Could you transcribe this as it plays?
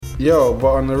Yo, but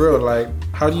on the real, like,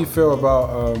 how do you feel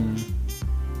about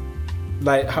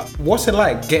what's it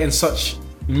like getting such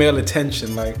male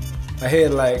attention? Like, I hear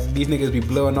like these niggas be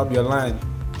blowing up your line.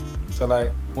 So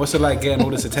like, what's it like getting all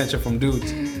this attention from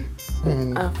dudes?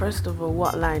 First of all,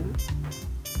 what line?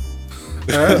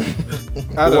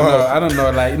 I don't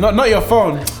know. Like, not your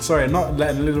phone. Sorry, not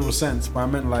like in a literal sense. But I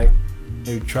meant like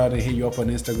maybe try to hit you up on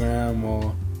Instagram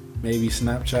or maybe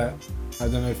Snapchat. I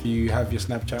don't know if you have your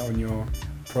Snapchat on your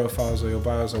profiles or your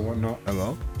bios or whatnot.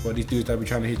 Hello? But these dudes that be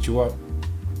trying to hit you up.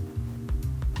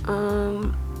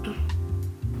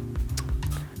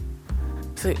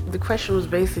 So the question was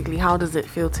basically, how does it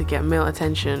feel to get male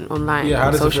attention online how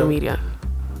on does it social feel? media?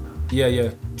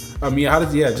 Yeah.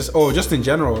 Just in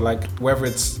general, like whether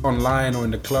it's online or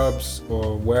in the clubs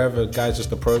or wherever, guys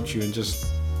just approach you and just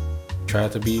try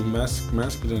to be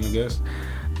masculine, I guess.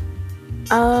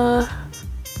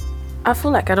 I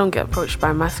feel like I don't get approached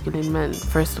by masculine men,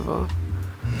 first of all.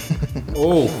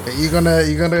 Oh, you gonna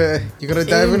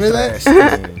dive into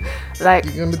that? Like,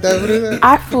 You gonna dive into that?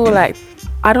 I feel like,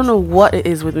 I don't know what it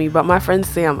is with me, but my friends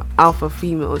say I'm alpha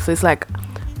female. So it's like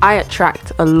I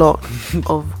attract a lot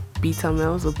of beta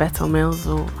males or beta males,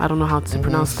 or I don't know how to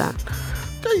pronounce that.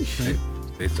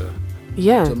 Beta.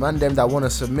 Yeah. So man them that want to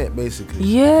submit, basically.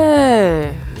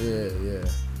 Yeah. Yeah.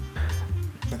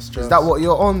 That's Is that what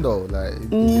you're on though? Like,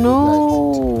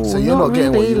 No. so you're not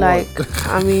getting really. what you Like, want.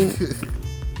 I mean,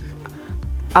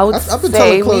 I would I've been say,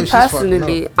 telling Chloe me she's fucking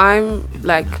personally, I'm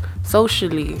like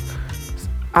socially,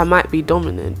 I might be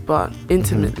dominant, but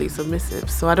intimately submissive.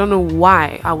 So I don't know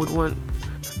why I would want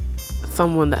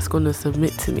someone that's gonna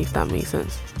submit to me, if that makes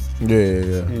sense.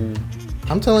 Yeah.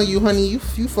 I'm telling you, honey, you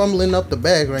fumbling up the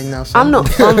bag right now. Son. I'm not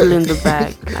fumbling the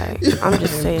bag. Like, I'm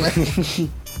just saying,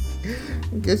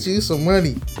 Get you some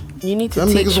money. you need to Them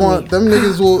teach niggas me. want. Them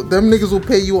niggas will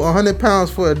pay you £100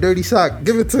 for a dirty sock.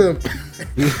 Give it to them.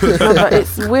 No, but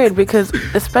it's weird because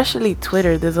especially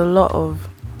Twitter, there's a lot of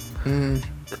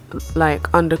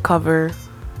like undercover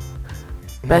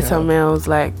beta males.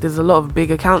 Like, there's a lot of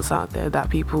big accounts out there that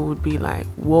people would be like,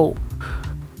 whoa,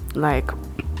 like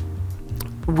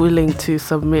willing to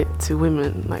submit to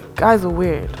women. Like, guys are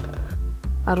weird.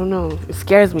 I don't know, it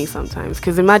scares me sometimes,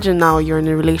 because imagine now you're in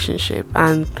a relationship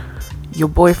and your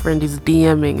boyfriend is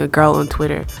DMing a girl on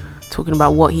Twitter talking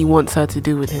about what he wants her to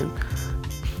do with him,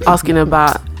 asking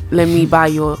about, let me buy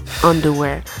your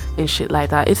underwear and shit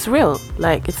like that. It's real.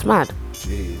 Like, it's mad.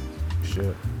 Gee,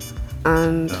 sure.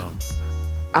 And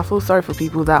I feel sorry for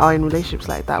people that are in relationships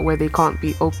like that, where they can't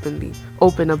be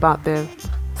open about their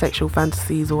sexual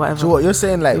fantasies or whatever. So what you're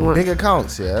saying, like You want- big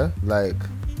accounts, yeah, like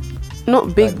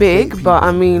Not big, like big, but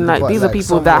I mean, like, but these are like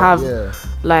people that have somewhat,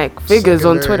 like figures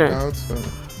on Secondary Twitter.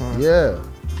 accounts, yeah.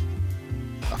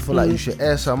 I feel like you should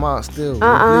air some out still.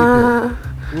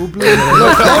 We'll bleep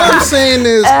Look, all I'm saying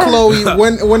is, Chloe,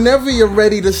 whenever you're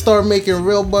ready to start making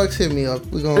real bucks, hit me up.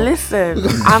 We gonna Listen,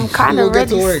 I'm kind we of gonna get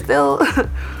to ready work. still.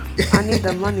 I need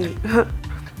the money.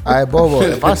 Alright, Bobo,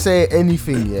 if I say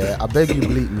anything, yeah, I beg you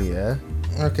bleep me, yeah.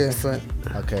 Okay, fine.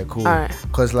 Okay, cool. Alright.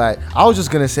 Cause like I was just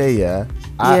gonna say, yeah,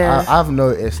 Yeah. I've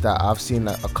noticed that I've seen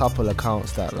like a couple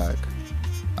accounts that like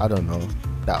I don't know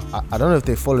that I don't know if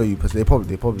they follow you, because they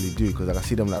probably do, because like I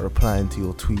see them like replying to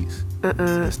your tweets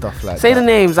and stuff like Say that. the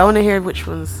names. I want to hear which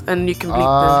ones, and you can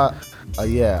bleep them.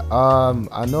 Yeah.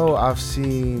 I know I've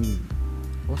seen,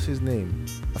 what's his name?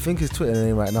 I think his Twitter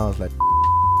name right now is like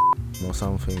or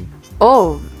something.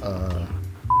 Oh, Uh,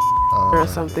 or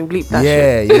something. Bleep that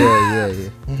shit.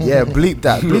 Yeah. Bleep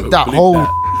that whole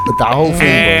thing,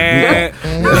 bro. Bleep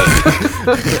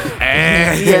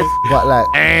that. Yes. But like,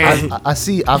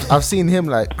 I've seen him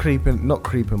like not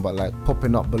creeping, but like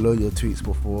popping up below your tweets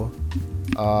before.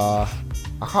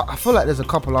 I feel like there's a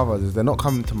couple others. They're not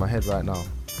coming to my head right now,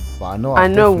 but I know. I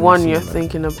know definitely one seen, you're like,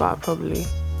 thinking about, probably.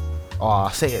 Oh,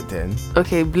 say it then.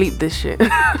 Okay, bleep this shit. Y'all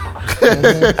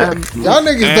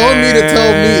niggas don't need to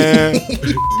tell me.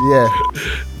 Yeah.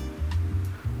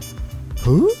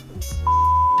 Who?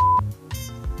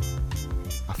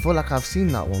 I feel like I've seen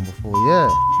that one before. Yeah.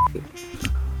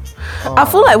 I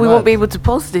feel like we man. won't be able to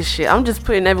post this shit. I'm just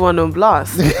putting everyone on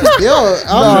blast. Yo,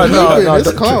 I'm No.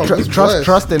 It's calm. It's blessed.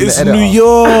 Trust in It's the editor. New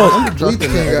York. I'm the bleep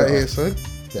king out here, son.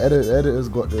 The editor's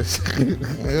got this.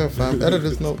 Yeah, fam.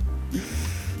 Editors know.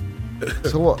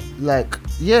 So what? Like,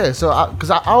 yeah. So,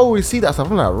 because I always see that stuff,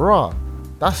 I'm like, raw.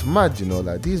 That's mad, you know.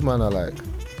 Like, these men are like,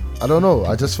 I don't know.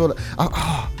 I just feel like,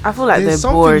 I feel like they're there's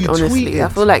something bored, you honestly. I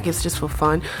tweeted. feel like it's just for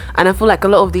fun. And I feel like a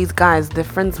lot of these guys, they're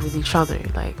friends with each other.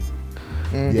 Like,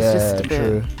 yeah, it's just a bit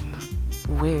true.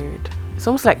 weird. It's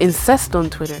almost like incest on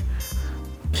Twitter.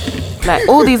 Like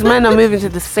all these men are moving to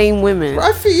the same women.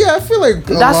 I feel like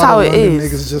That's how it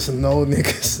is. Niggas just know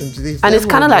niggas, and it's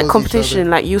kind of like competition.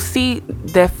 Like you see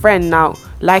their friend now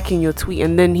liking your tweet,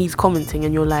 and then he's commenting,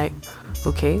 and you're like,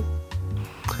 okay.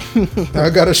 I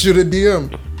gotta shoot a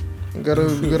DM. We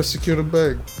gotta secure the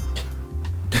bag.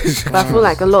 But I feel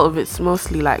like a lot of it's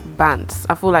mostly like bants.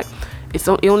 I feel like it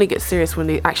only gets serious when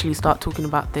they actually start talking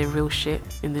about their real shit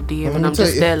in the DM, and I'm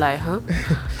just there like, huh?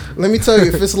 Let me tell you,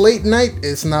 if it's late night,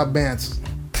 it's not bants.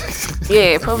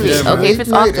 Yeah, probably. Yeah, okay, if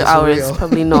it's after hours, real.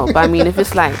 Probably not. But I mean, if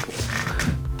it's like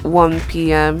 1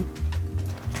 p.m.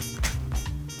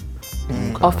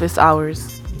 office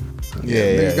hours.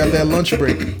 Yeah, got that lunch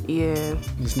break. Yeah.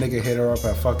 This nigga hit her up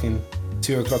at fucking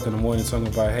 2 o'clock in the morning talking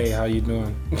about, hey, how you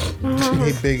doing?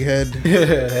 Hey, big head.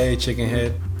 Hey, chicken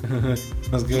head.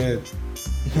 That's good.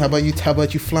 How about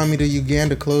you fly me to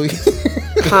Uganda, Chloe?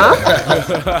 Huh?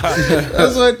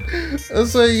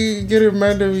 that's what you get a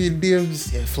man in your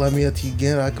DMs. Yeah, fly me out to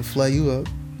Uganda, I can fly you out.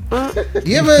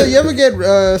 You ever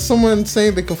get someone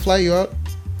saying they can fly you out?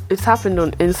 It's happened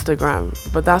on Instagram,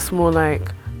 but that's more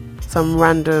like some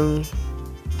random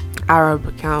Arab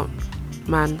account,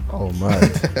 man. Oh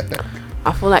man.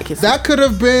 I feel like it's... That could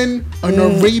have been an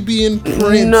Arabian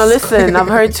prince. No, listen, I've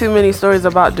heard too many stories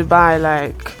about Dubai,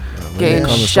 like getting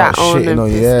shat on.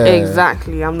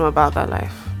 Exactly, I'm not about that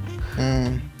life.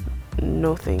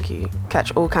 No, thank you.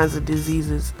 Catch all kinds of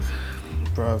diseases.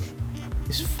 Bruv,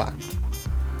 it's fucked.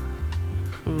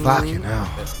 Fucking hell.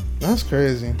 That's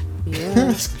crazy. Yeah.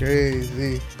 That's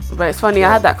crazy. But it's funny,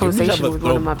 I had that conversation with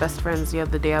one of my best friends the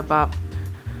other day about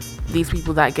these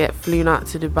people that get flown out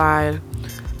to Dubai.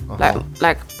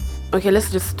 Like, okay,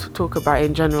 let's just talk about it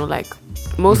in general. Like,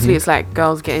 mostly it's like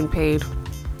girls getting paid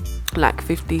like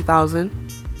 50,000,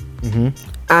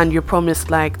 and you're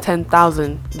promised like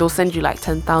 10,000. They'll send you like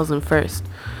 10,000 first,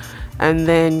 and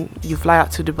then you fly out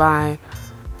to Dubai,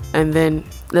 and then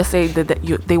let's say that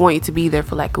they want you to be there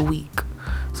for like a week.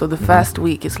 So the first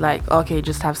week it's like, okay,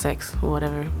 just have sex or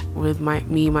whatever with my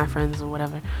friends or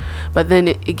whatever. But then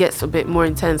it gets a bit more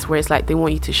intense where it's like they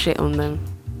want you to shit on them.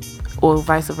 Or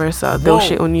vice versa. They'll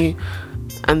shit on you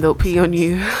and they'll pee on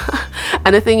you.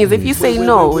 And the thing is, if you say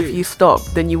no, if you stop,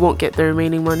 then you won't get the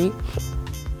remaining money.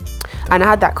 And I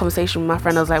had that conversation with my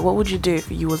friend. I was like, what would you do if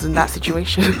you was in that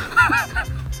situation?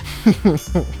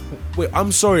 Wait,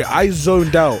 I'm sorry. I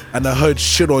zoned out and I heard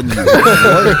shit on you.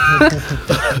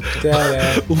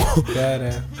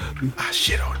 Dada. I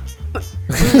shit on you.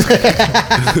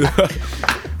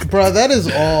 Bro, that is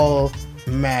all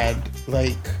mad.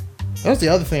 Like, that's the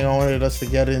other thing I wanted us to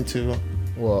get into.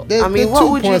 What? There's what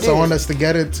two would points you do? I want us to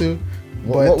get into.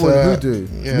 What would you do?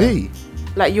 Yeah. Me?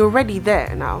 Like, you're already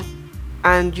there now,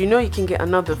 and you know you can get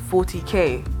another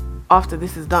 40k after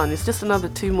this is done. It's just another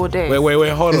 2 more days. Wait,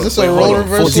 hold on. Is this a role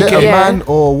reversal? Is it a man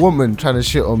or a woman trying to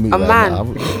shit on me? A man.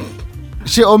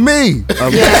 Shit on me?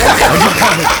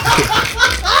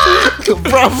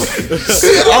 Bruv,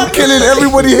 I'm killing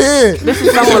everybody here. This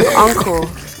is someone's uncle.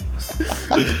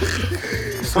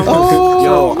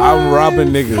 Yo, I'm robbing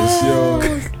niggas, yo.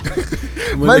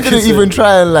 Man didn't even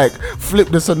try and like flip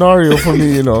the scenario for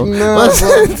me, you know. No, But I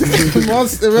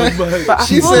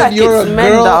she feel said like you're it's a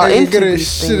men girl that are and you into get a these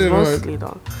shit things in her. mostly,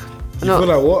 though. You feel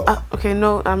like what? Okay,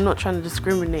 no, I'm not trying to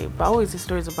discriminate, but I always hear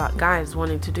stories about guys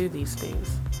wanting to do these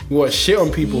things. What, shit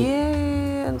on people?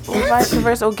 Yeah, or vice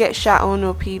versa, or get shot on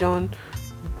or peed on.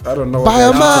 I don't know. By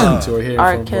a man.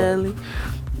 R. Kelly.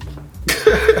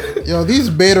 Yo, these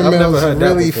beta I've never males heard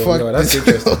that really before. fucked Yo, that's this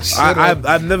interesting. shit up.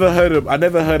 I've never heard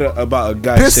about a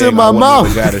guy Piss saying in my I want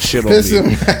mouth. a guy to shit on Piss me. him.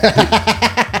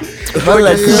 Man,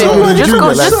 like,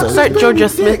 Just search Georgia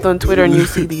Smith on Twitter and you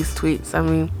see these tweets. I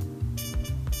mean,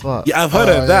 Fuck. Yeah, I've heard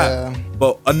of that. Yeah.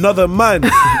 But another man.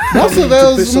 Most of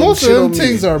piss some them shit on me.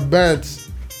 things are bad.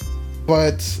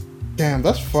 But damn,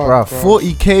 that's fucked. Bruh, Bro.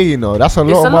 40k, you know, that's a it's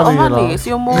lot a of lot money, of you money. know. It's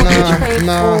your mortgage paid for.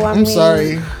 I I'm mean,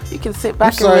 sorry. You can sit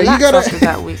back sorry, and you relax gotta- after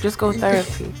that week. Just go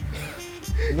therapy.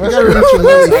 You gotta reach your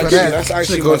money for that. That's Should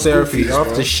actually go my school therapy. fees,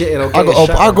 After bro. shit, it'll I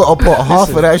get got to put half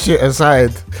of that shit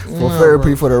aside for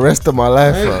therapy for the rest of my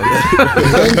life, fam.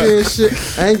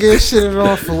 I ain't getting shit at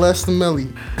all for less than Millie.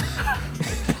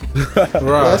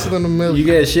 Less than a million. You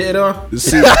get shit on?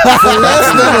 See, For less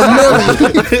than a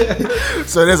million.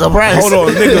 So there's a price. hold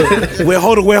on, nigga. Wait,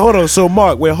 hold on. So,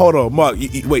 Mark, Mark,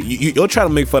 you're trying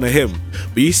to make fun of him,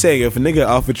 but you saying if a nigga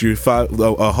offered you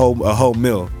a whole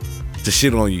meal to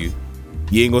shit on you,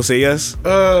 you ain't gonna say yes?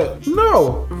 No.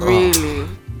 Really?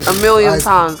 $1 million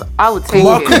pounds. I would take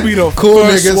Mark could it. be the Cool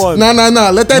first niggas. one. No.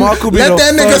 Let that Mark could be let the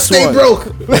that nigga first stay one. broke.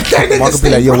 Let that nigga Mark could be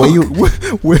stay like, yo, broke.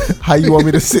 how you want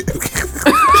me to sit?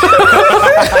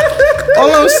 All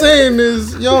I'm saying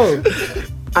is, yo,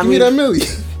 Give me that million.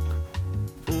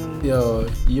 Yo,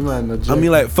 you man. I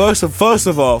mean, like, first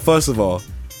of all,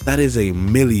 that is a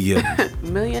million.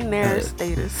 Millionaire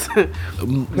status.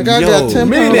 Like I got 10 pounds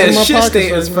millionaire in my shit pocket.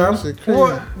 status, fam.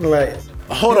 What? Like,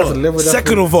 Hold you have to live on. with that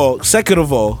Second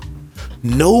of all,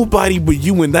 nobody but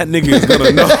you and that nigga is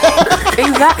gonna know.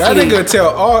 Exactly. that nigga tell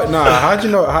all. Nah, how'd you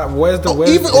know? Where's the?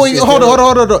 Where's Even hold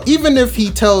on. Even if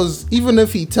he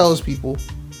tells people,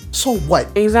 so what?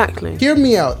 Exactly. Hear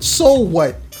me out. So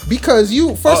what? Because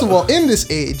you, first of all, in this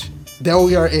age that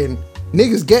we are in,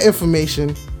 niggas get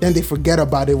information, then they forget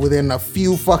about it within a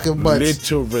few fucking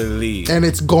months. Literally. And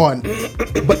it's gone.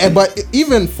 but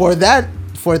even for that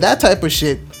type of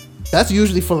shit, that's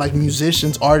usually for like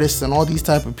musicians, artists, and all these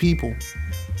type of people.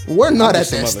 We're not at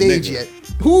that stage yet.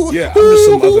 Who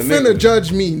finna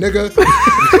judge me, nigga?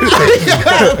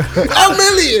 $1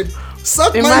 million.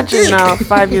 Suck my dick. Imagine now,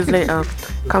 5 years later,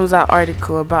 comes out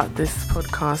article about this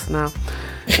podcast now.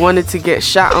 Wanted to get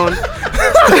shot on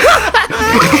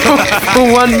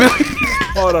for 1 million.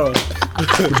 Hold on.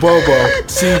 Bobo,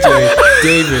 CJ,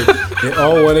 David, they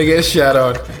all want to get shot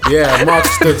on. Yeah, Mark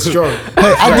stood strong.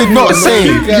 Hey, I did not say.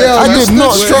 I did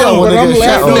not say I want to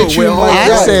get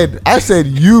shot on. I said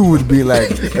you would be like,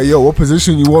 hey, yo, what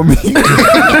position you want me?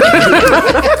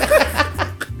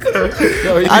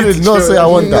 I did not say I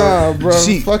want that. Nah, bro.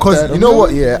 See, because you know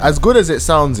what? Yeah, as good as it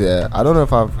sounds, yeah. I don't know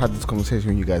if I've had this conversation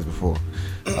with you guys before.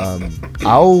 I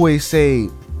always say,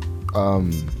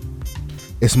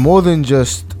 it's more than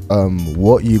just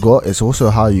what you got. It's also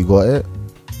how you got it,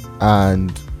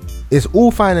 and it's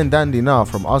all fine and dandy now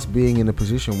from us being in a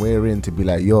position we're in to be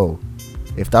like, yo,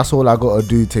 if that's all I gotta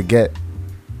do to get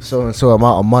so and so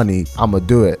amount of money, I'ma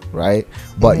do it, right?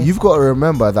 But you've got to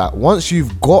remember that once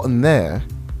you've gotten there,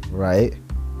 right,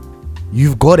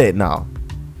 you've got it now,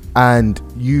 and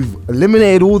you've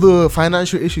eliminated all the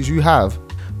financial issues you have,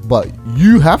 but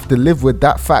you have to live with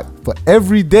that fact for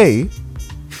every day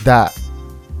that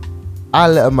I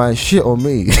let a man shit on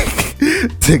me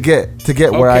to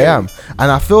get where I am. And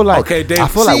I feel like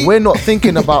like we're not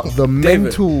thinking about the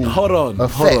mental Hold on,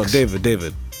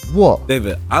 David. What?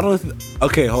 David,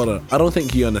 okay, hold on. I don't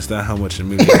think you understand how much a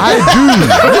million. I do.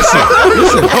 Listen,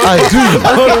 I do.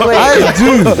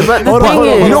 But Hold on.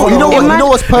 You know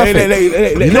what's perfect?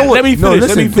 Let me finish. Listen,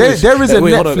 let me finish. there is a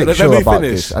Wait, hold on, Netflix show let me about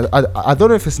finish. this. I don't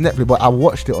know if it's Netflix, but I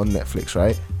watched it on Netflix,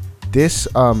 right? This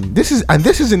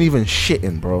isn't even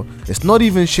shitting, bro. It's not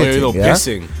even shitting. Yeah?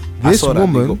 Pissing. This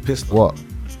woman, got pissed on. what?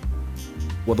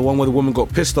 What, the one where the woman got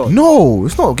pissed on? No,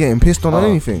 it's not getting pissed on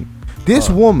anything.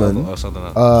 This woman something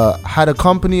had a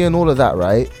company and all of that,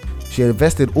 right? She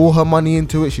invested all her money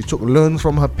into it. She took loans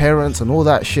from her parents and all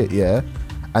that shit, yeah.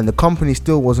 And the company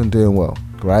still wasn't doing well,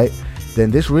 right? Then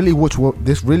this really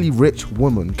rich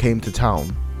woman came to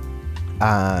town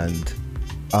and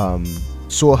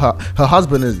saw her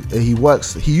husband. He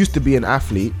used to be an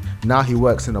athlete. Now he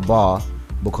works in a bar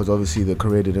because obviously the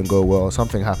career didn't go well.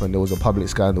 Something happened. There was a public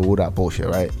scandal, all that bullshit,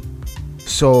 right?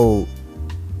 So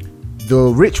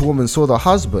the rich woman saw the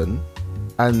husband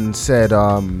and said,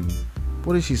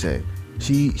 what did she say?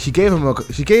 She gave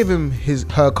him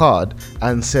her card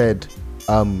and said,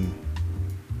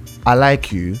 I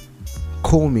like you,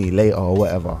 call me later or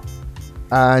whatever.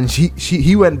 And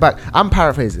he went back. I'm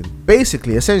paraphrasing.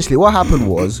 Basically, essentially what happened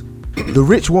was the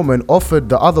rich woman offered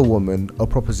the other woman a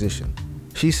proposition.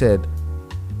 She said,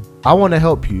 I want to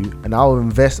help you and I'll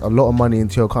invest a lot of money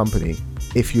into your company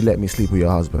if you let me sleep with your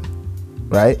husband.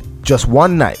 Right? Just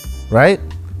one night, right?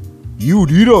 You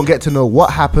don't get to know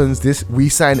what happens. We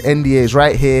sign NDAs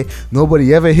right here.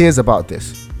 Nobody ever hears about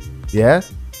this. Yeah?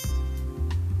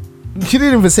 She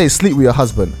didn't even say sleep with your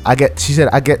husband. She said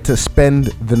I get to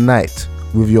spend the night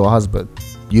with your husband.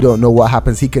 You don't know what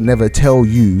happens. He can never tell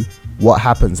you what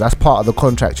happens. That's part of the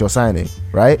contract you're signing,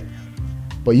 right?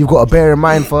 But you've got to bear in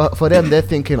mind for them, they're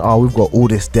thinking, oh, we've got all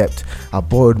this debt. I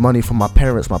borrowed money from my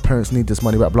parents. My parents need this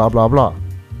money, blah, blah, blah.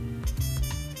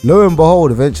 Lo and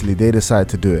behold, eventually they decide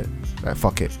to do it. Like,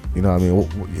 fuck it. You know what I mean?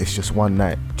 It's just one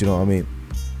night. Do you know what I mean?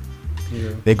 Yeah.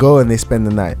 They go and they spend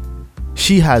the night.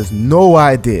 She has no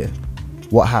idea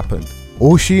what happened.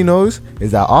 All she knows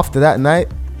is that after that night,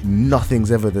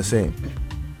 nothing's ever the same.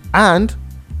 And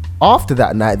after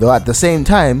that night, though, at the same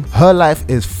time, her life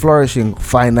is flourishing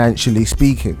financially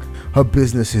speaking. Her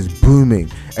business is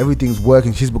booming. Everything's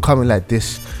working. She's becoming like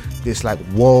this like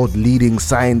world leading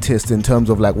scientist in terms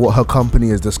of like what her company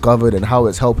has discovered and how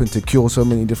it's helping to cure so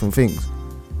many different things.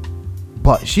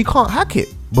 But she can't hack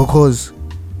it because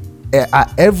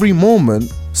at every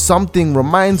moment something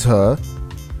reminds her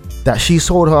that she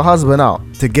sold her husband out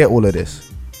to get all of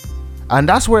this. And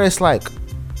that's where it's like,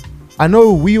 I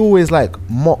know we always like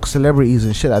mock celebrities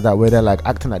and shit like that, where they're like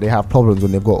acting like they have problems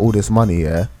when they've got all this money,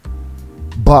 yeah.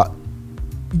 But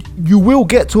you will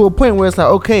get to a point where it's like,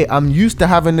 okay, I'm used to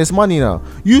having this money now.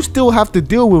 You still have to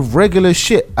deal with regular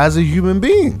shit as a human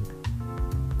being.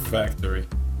 Factory.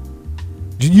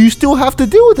 You still have to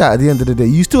deal with that at the end of the day.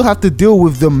 You still have to deal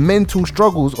with the mental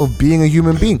struggles of being a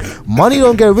human being. Money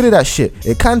don't get rid of that shit.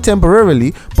 It can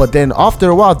temporarily, but then after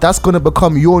a while, that's gonna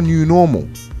become your new normal.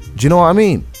 Do you know what I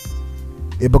mean?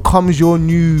 It becomes your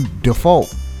new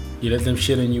default. You let them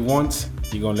shit on you once,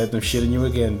 you gonna let them shit on you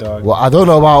again, dog. Well, I don't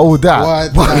know about all that.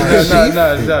 What?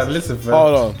 No, listen, fam.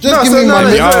 Hold on. Just give me my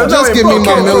million. Just give me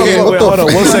my million. What the Hold on,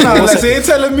 fuck? one second. Nah, One like, second. they ain't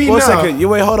telling me One now. second. You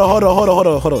wait. Hold on.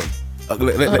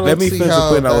 Let me see finish the how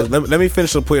point. that- Let me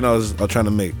finish the point I was trying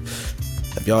to make.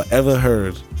 Have y'all ever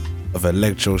heard of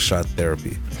electroshock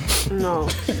therapy? No.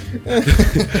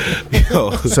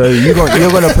 Yo, So you're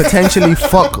gonna potentially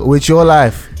fuck with your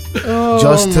life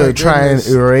just to try and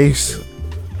erase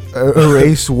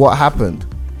what happened.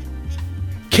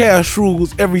 cash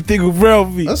rules everything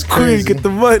around me. That's Queen, crazy. get the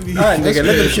money. Alright, nigga,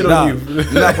 let them shit on you.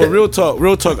 Nah, but real talk.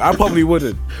 I probably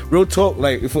wouldn't. Real talk,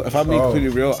 like if I'm being completely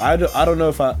real, I don't know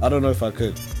if I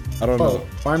could. I don't know.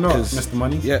 Why not, 'Cause- Mr.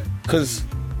 Money? Yeah, because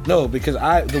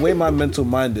the way my mental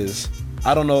mind is,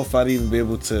 I don't know if I'd even be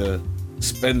able to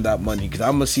spend that money, because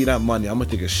I'm gonna see that money, I'm gonna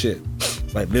think of shit,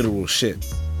 like literal shit,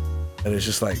 and it's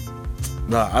just like,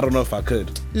 nah, I don't know if I could.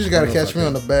 You just gotta catch me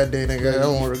on a bad day, nigga. I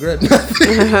won't regret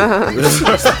nothing.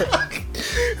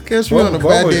 Catch me on a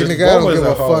bad day, nigga. I don't give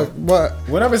a fuck. But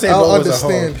Whenever I say I'll Bobo's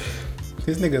understand. a hoe,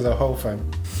 this nigga's a hoe, fam.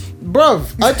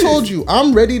 Bruv, I told you,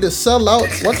 I'm ready to sell out.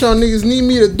 What y'all niggas need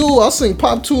me to do, I'll sing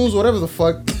pop tunes, whatever the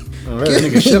fuck. That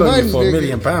nigga shit on you for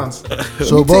Nigga. £1 million.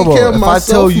 So Me take Bobo, care of if I myself,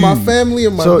 tell you, my family,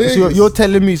 and my so niggas. you're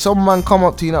telling me some man come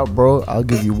up to you now, bro, I'll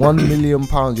give you £1 million.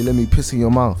 You let me piss in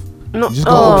your mouth. No, You just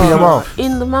gotta open your mouth.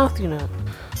 in the mouth, you know.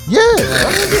 Yeah,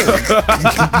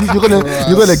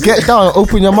 you're gonna get down,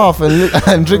 open your mouth,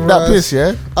 and drink that piss.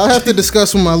 Yeah. I'll have to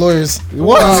discuss with my lawyers.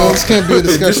 What? This can't be a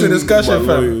Just a discussion. discussion,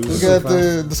 fam. We got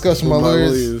to discuss with my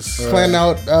lawyers. Plan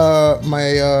out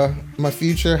my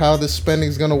future, how this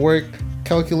spending's gonna work,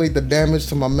 calculate the damage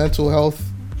to my mental health,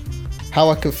 how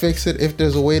I can fix it, if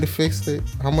there's a way to fix it,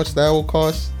 how much that will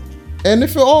cost, and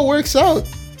if it all works out.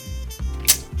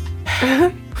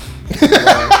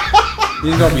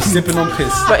 You're gonna be sipping on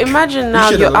piss. But imagine now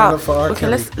should've you're lined out. up for R. Okay,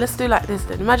 Kelly. let's do like this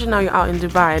then. Imagine now you're out in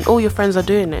Dubai and all your friends are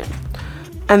doing it,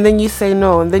 and then you say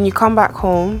no, and then you come back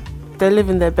home. They're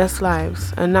living their best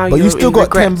lives, and now But you're you still in got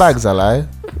regrets. 10 bags, I lie.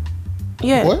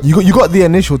 Yeah. What? You got the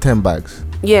initial 10 bags.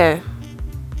 Yeah.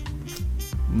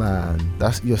 Man,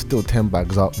 you're still 10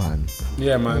 bags up, man.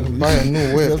 Yeah, man. Buy a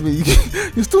new whip.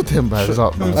 You're still 10 bags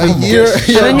up, man. A year. And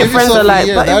then your friends are like,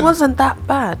 but it was. wasn't that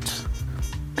bad.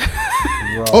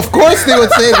 Of course they would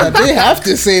say that. They have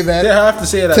to say They that have to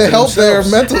say that to help their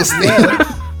themselves. mental state.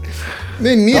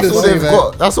 They need That's to all say they've that.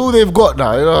 got. That's all they've got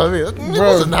now. You know what I mean? It Bro.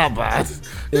 wasn't that bad.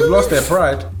 They've lost their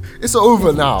pride. It's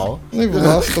over now. They've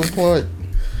lost the point.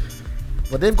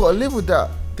 But they've got to live with that.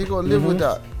 They got to live with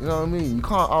that. You know what I mean? You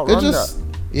can't It outrun just, that.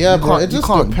 yeah, You bro. can't- It you just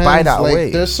can't depends. buy that like,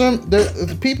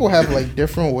 away. People have like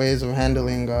different ways of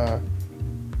handling,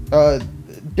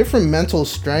 different mental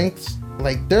strengths.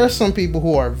 Like there are some people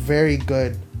who are very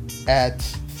good at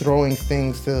throwing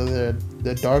things to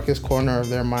the darkest corner of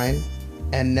their mind,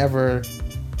 and never,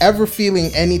 ever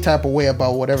feeling any type of way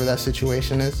about whatever that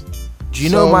situation is. Do you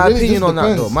So know my it really opinion just on that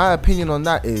though? depends. My opinion on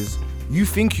that is you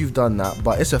think you've done that,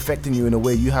 but it's affecting you in a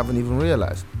way you haven't even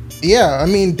realized. Yeah, I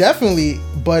mean, definitely,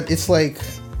 but it's like,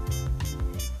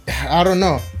 I don't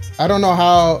know. I don't know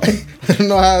how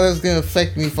that's gonna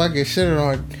affect me if I get shitted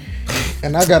on,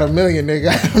 and I got $1 million, nigga.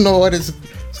 I don't know what it's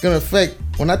gonna affect.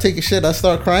 When I take a shit, I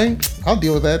start crying. I'll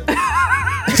deal with that.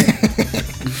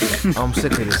 I'm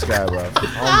sick of this guy, bro. I'm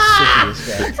sick of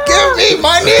this guy. Give me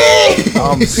money.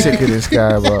 I'm sick of this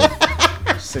guy, bro.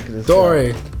 Sick of this Don't guy.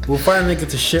 worry, we'll finally get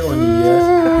to shit on you,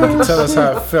 yeah? You can tell us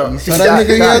how it felt. So that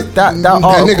nigga got- that that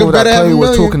article nigga that better have Chloe $1 was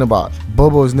million. talking about,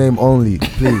 Bobo's name only,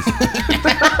 please.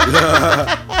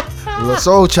 The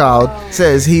Soul Child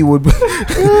says he would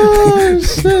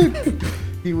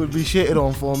he would be shitted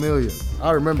on for $1 million.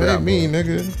 I remember Pay that. me, bro.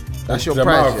 nigga. That's your the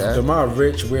price, amount, yeah. the amount of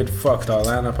rich, weird fucks that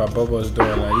line up at Bobo's door.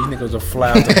 Like, these niggas will fly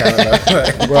out to Canada.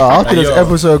 Like, Bro, after like, this yo,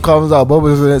 episode comes out,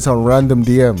 Bobo's gonna get some random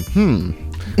DM.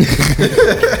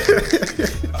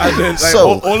 And then, like,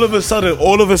 So- all of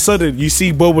a sudden, you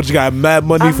see Bobo just got mad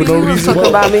money I for mean, no we were reason. talking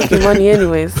about making money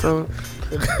anyway, so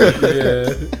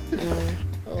Yeah.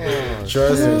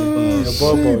 Trust me. Yo,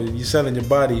 Bobo, you selling your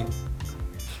body.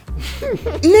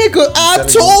 Nigga, I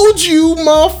told you,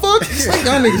 motherfucker. It's like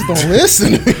y'all niggas don't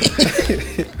listen to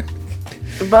me.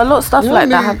 But a lot of stuff Yeah, like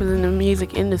that man. happens in the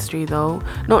music industry, though.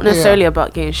 Not necessarily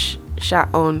about getting shat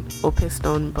on or pissed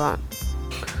on, but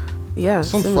yeah,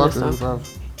 Some similar fuckers, stuff. bro.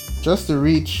 Just to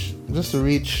reach,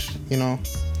 you know.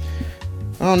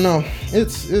 I don't know.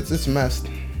 It's messed.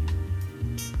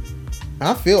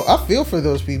 I feel for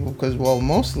those people because, well,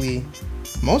 mostly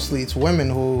it's women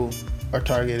who are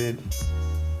targeted.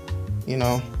 You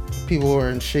know, people who are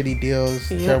in shitty deals,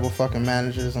 terrible fucking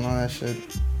managers, and all that shit.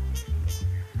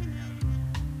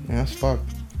 Yeah, that's fucked.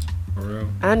 For real.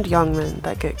 And young men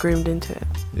that get groomed into it,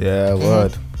 Yeah,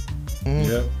 word.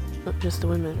 Yep. not just the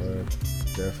women. Word.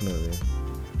 Definitely.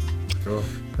 Sure.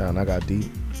 Damn, I got deep.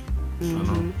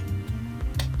 Mhm.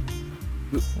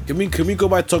 Can we go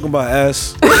back talking about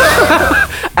ass?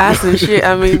 Ass and shit.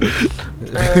 I mean,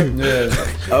 Yeah.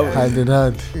 Hand in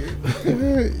hand.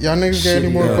 Y'all niggas got any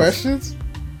more Yeah. questions?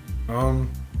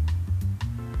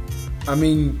 I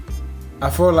mean, I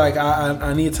feel like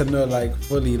I need to know like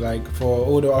fully like for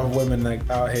all the other women like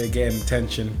out here getting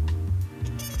attention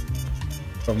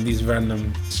from these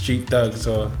random street thugs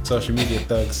or social media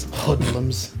thugs.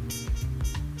 Hoodlums.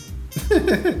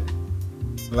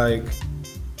 Like,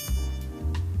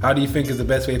 how do you think is the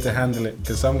best way to handle it?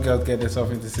 Because some girls get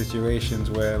themselves into situations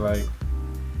where like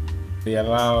they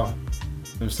allow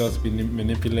themselves to be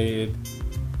manipulated,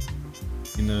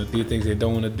 you know, do things they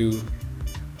don't want to do.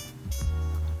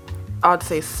 I'd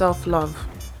say self-love.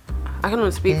 I can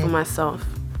only speak for myself,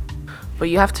 but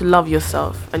you have to love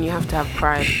yourself and you have to have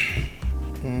pride.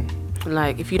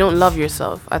 Like, if you don't love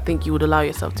yourself, I think you would allow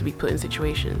yourself to be put in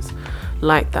situations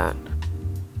like that.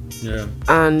 Yeah.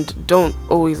 And don't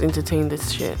always entertain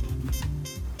this shit.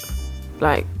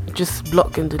 Like, just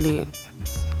block and delete.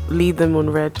 Leave them on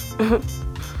red.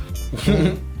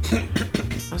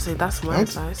 I'll say that's my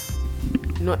advice.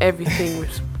 Not everyone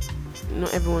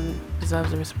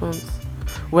deserves a response.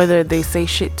 Whether they say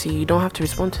shit to you, you don't have to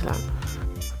respond to that.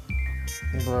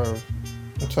 Bro,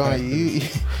 I'm telling you,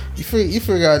 you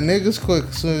forgot niggas quick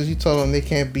as soon as you told them they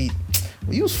can't beat.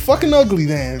 Well, you was fucking ugly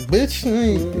then, bitch. I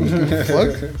ain't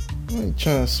fuck. I ain't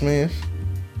trying to smash.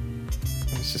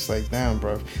 It's just like, damn,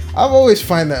 bro. I've always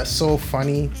find that so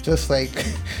funny. Just like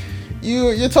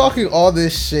you're talking all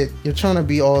this shit. You're trying to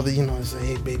be all the, you know, it's like,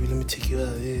 hey baby, let me take you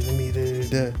out. Hey, let me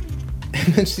da.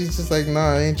 And then she's just like,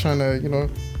 nah, I ain't trying to, you know,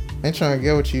 I ain't trying to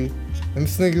get with you. And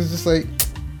this nigga's just like,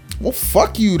 well,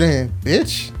 fuck you then,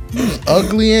 bitch. You was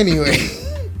ugly anyway.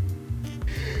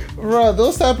 Bro,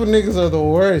 those type of niggas are the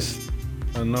worst.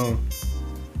 I know.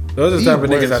 Those are the type of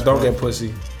niggas that don't get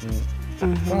pussy.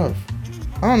 Bro,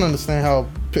 I don't understand how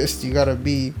pissed you gotta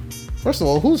be. First of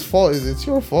all, whose fault is it? It's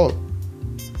your fault.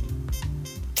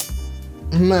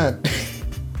 Man.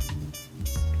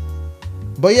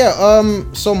 But yeah,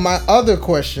 so my other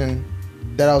question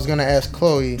that I was gonna ask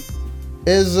Chloe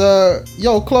is,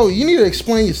 yo, Chloe, you need to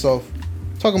explain yourself.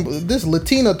 Talking about this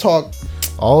Latina talk.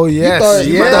 Oh yes, thought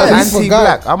you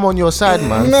anti-black. I'm on your side,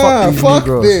 man. Nah, fuck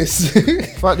Negroes.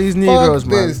 this. Fuck these Negroes,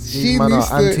 Fuck man. this. These man are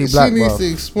anti-black, she needs bro.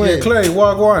 to explain. Yeah, Chloe,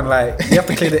 walk on. Like, you have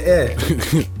to clear the air.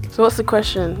 So what's the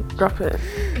question? Drop it.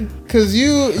 Cause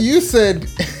you said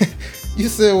you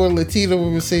said when Latina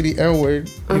women say the N-word,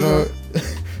 you know,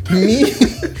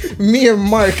 me and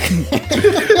Mark,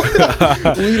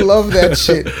 we love that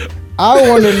shit. I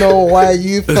want to know why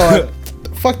you thought,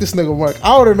 fuck this nigga Mark.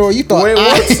 I want to know what you thought. Wait,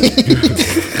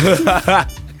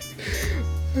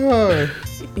 what?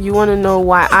 You want to know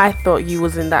why I thought you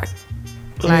was in that?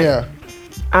 Like, Yeah.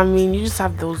 I mean, you just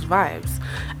have those vibes,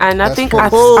 and I That's think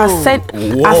cool. I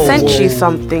sent you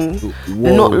something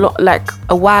like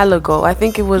a while ago. I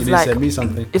think it was You didn't like send me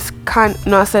something. it's kind.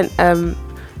 No, I sent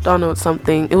Donald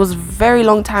something. It was very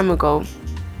long time ago.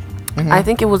 I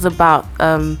think it was about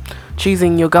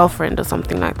choosing your girlfriend or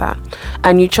something like that,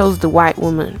 and you chose the white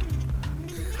woman.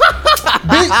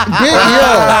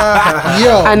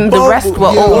 Yo, And the rest were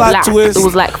all black. twist. It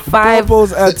was like five.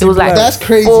 Bubbles It was like that's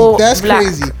crazy. four That's black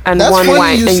crazy. and That's one funny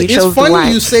white, you and say, you chose it's the funny white.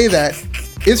 you say that.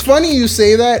 It's funny you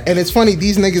say that, and it's funny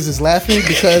these niggas is laughing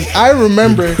because I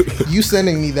remember you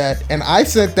sending me that, and I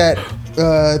sent that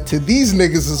to these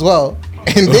niggas as well,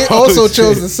 and they also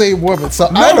chose the same woman. So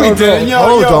I don't know.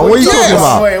 Hold on, what are you Yes. talking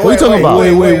about? What are you talking about?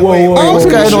 whoa. What's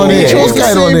I'm going pretty on sure here? they chose What's the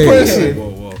going on same here? person.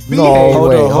 No,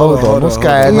 wait, hold on. What's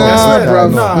going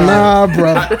on? Nah,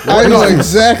 bro. I know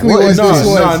exactly what this was.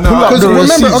 Pull up Because the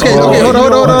remember, receipts, okay, bro. hold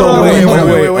on.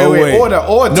 Wait.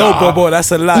 Order. No, Bobo,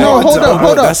 that's a lie. No, hold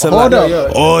up. That's a lie.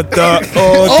 Order.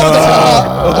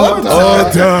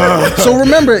 So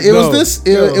remember, it was No. this.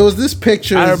 It was this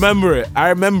picture. I remember it. Yeah, I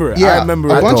remember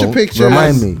a it. bunch of pictures.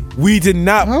 Remind me. We did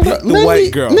not Hold pick up, the let white me-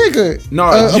 girl. nigga. No,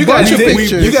 a you bunch guys of did.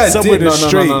 pictures. You guys Some did. of the No.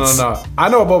 straights. I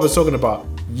know what Bob was talking about.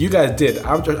 You guys did.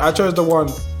 I chose the one.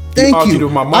 Thank argued you.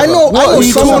 with my I mother. know. What I know are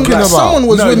you someone. talking about? Someone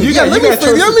was No, with me. you Yeah, guys-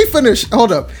 let me finish.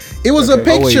 Hold up. It was a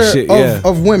picture shit, yeah.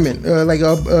 of women. I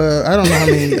don't know how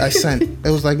many I sent. It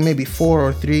was like maybe 4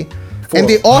 or 3, and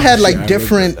they all had like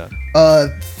different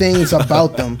things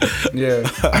about them. Yeah.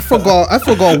 I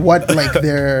forgot what like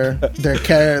their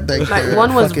character. Like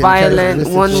one was violent,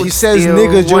 one She was says steal,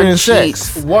 nigga one during cheats,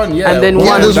 sex. One, yeah. And then Yeah,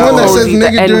 one there's one that calls says you the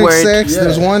nigga during N-word sex. Yeah.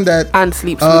 There's one that and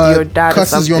sleeps with your dad or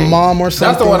cusses your something. mom or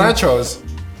something. That's the one I chose.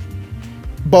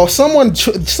 But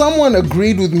someone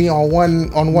agreed with me on one.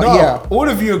 No, Yeah. all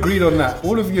of you agreed on that.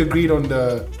 All of you agreed on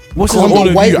the. What's On this the all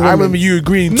of white you? I women. remember you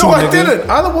agreeing too, No, I nigga. didn't.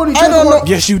 I'm the one who chose I don't the know. one.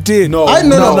 Yes, you did. No. I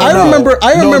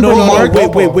remember Mark.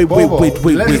 Wait. Bobo,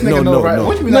 Let this nigga nigga know know. right. No.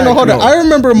 What do you mean No, I hold on. agree? I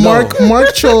remember Mark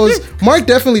Mark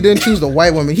definitely didn't choose the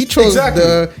white woman. He chose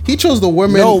the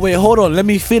women. No, wait, hold on. Let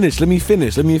me finish.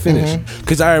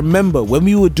 Because I remember when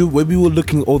we were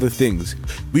looking at all the things,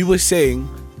 we were saying,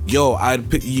 "Yo, I'd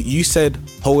pick." You said,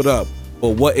 "Hold up," but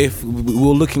what if we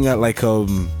were looking at like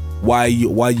why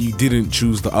you didn't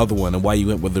choose the other one and why you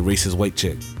went with the racist white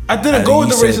chick? I didn't And go with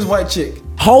he the said- racist white chick.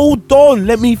 Hold on,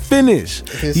 let me finish.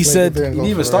 He said You didn't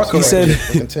even start He said-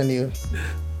 Continue.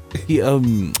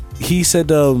 he said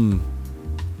and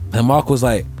Mark was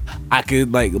like,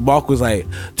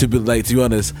 to be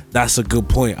honest, that's a good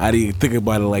point. I didn't think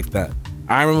about it like that.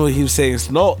 I remember him saying,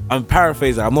 no, I'm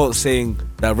paraphrasing, I'm not saying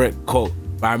direct quote,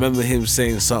 but I remember him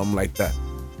saying something like that.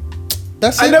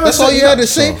 That's I it. never That's all said you had to that,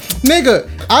 say, nigga.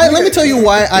 Let me tell you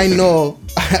why I know.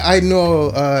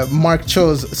 Mark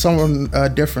chose someone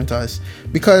different to us,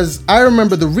 because I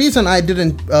remember the reason I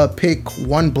didn't pick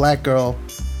one black girl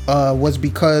was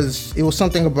because it was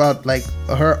something about like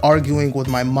her arguing with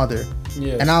my mother,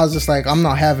 and I was just like, I'm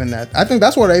not having that. I think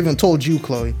that's what I even told you,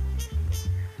 Chloe.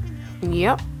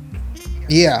 Yep.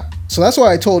 Yeah, so that's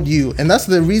why I told you, and that's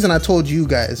the reason I told you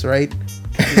guys, right?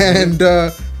 And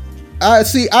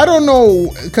I don't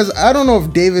know, because I don't know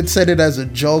if David said it as a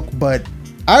joke, but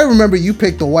I remember you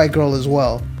picked the white girl as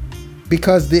well,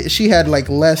 because she had like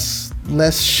less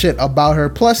shit about her.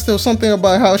 Plus, there was something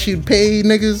about how she'd pay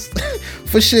niggas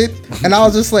for shit, and I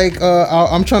was just like,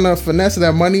 I'm trying to finesse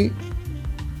that money.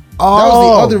 That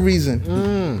was the other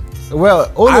reason.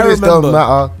 Well, all I of this don't remember-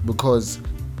 matter because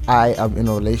I am in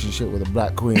a relationship with a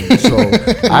black queen, so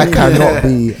I cannot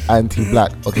be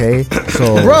anti-black. Okay,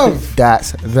 so Bruv.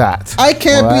 that's that. I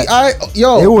can't alright?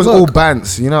 Yo, It was look, all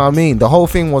bants, you know what I mean? The whole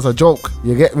thing was a joke.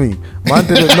 You get me? Man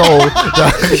didn't know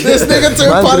that This nigga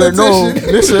turned man didn't know.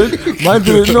 politician. Listen, man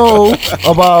didn't know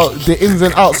about the ins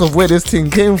and outs of where this thing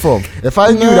came from. If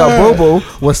I knew that Bobo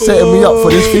was setting me up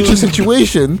for this future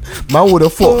situation, man would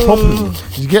have fought properly.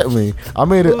 You get me? I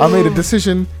made a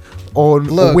decision on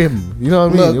a whim. You know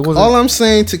what I mean? Look, all I'm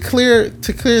saying to clear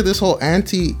this whole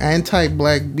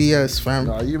anti-black BS, fam.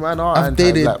 Nah, you man are I've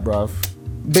dated- anti-black, bruv.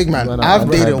 Big man, No, I've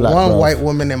dated anti-black, one bruv. white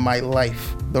woman in my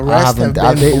life. The I rest have haven't. been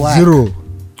I dated black. zero.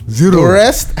 The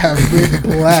rest have been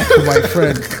black, my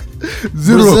friend.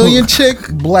 Zero. Brazilian chick,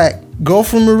 black. Girl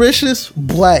from Mauritius,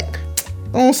 black.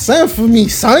 Don't send for me,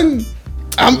 son.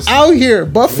 I'm out here,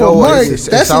 but for No, Mark, it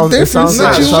that's sounds- a it different sounds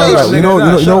like- situation. it sounds like- Nigga, you know, nah,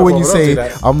 you know, shut know up, when bro, you don't say do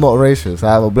that. I'm not racist,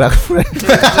 I have a black friend.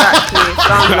 Exactly.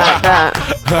 Sound like that.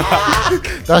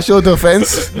 That's your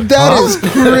defense. That is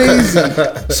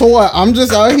crazy. So what? I'm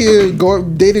just out here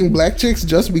dating black chicks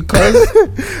just because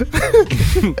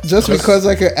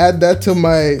I could add that to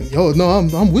my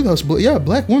I'm with us, but yeah,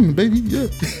 black women, baby, yeah.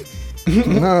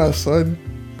 Nah, son.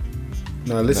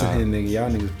 No, listen here, nigga. Y'all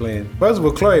niggas playing. First of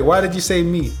all, Chloe, why did you say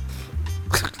me?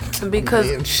 Because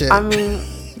Man, shit. I mean,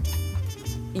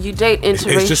 you date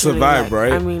interracially. It's just a vibe, like,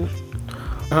 right? I mean,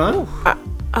 Huh?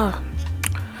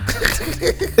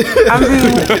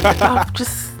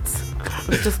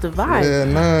 it's just a vibe. Yeah,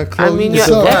 nah, Chloe. I mean, you're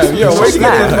yourself. ex- Yo, where you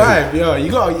get Black. this vibe? Yo,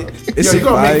 you gotta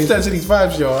make vibe. sense of these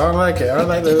vibes, yo. I don't like it. I don't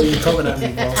like the way you're coming at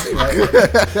me, bro.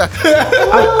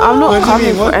 Like, I'm not What do you coming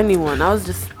mean, for what? anyone. I was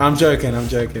just I'm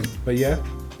joking. But yeah.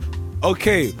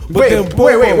 Okay, but Wait,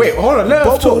 then wait. Hold on. Let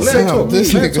us Bobo talk. Let said- us talk.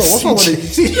 This Let nigga us talk. What's wrong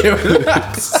with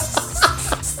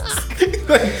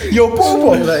you? Yo,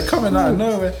 Bobo, like coming out of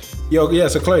nowhere. Yo, yeah.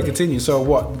 So Chloe, continue. So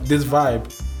what? This vibe.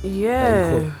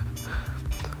 yeah.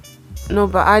 No,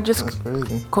 but I just That's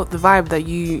crazy. got the vibe that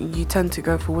you tend to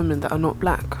go for women that are not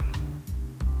black.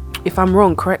 If I'm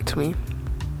wrong, correct me.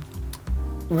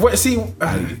 What? See.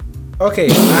 Okay.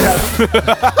 I have,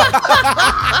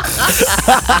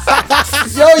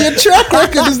 Yo, your track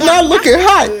record is not looking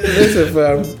hot. listen,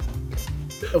 fam.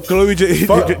 Chloe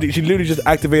she literally just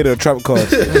activated a trap card.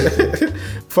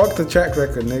 Fuck the track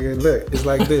record, nigga. Look, it's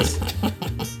like this.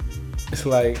 It's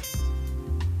like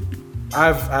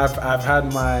I've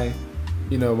had my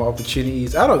my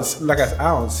opportunities. I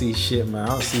don't see shit, man.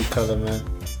 I don't see color, man.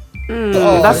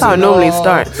 That's how it normally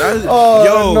starts. That's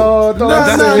no,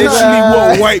 literally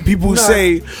what white people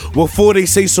say before they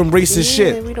say some racist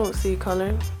shit. We don't see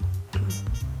color.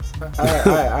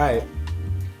 Alright.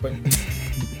 But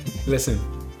listen.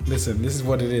 This is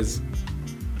what it is.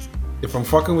 If I'm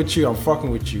fucking with you, I'm fucking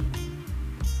with you.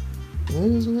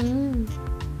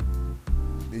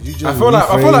 Did you just I feel like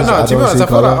no. To be honest, I feel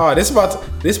color? like this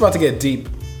is about to get deep,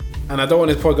 and I don't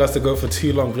want this podcast to go for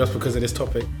too long just because of this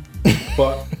topic.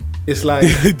 But it's like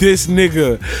This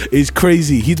nigga is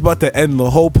crazy. He's about to end the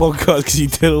whole podcast because he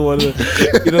didn't want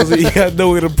to. He had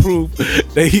no way to prove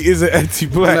that he isn't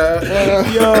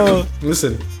anti-black. Yo,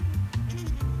 listen.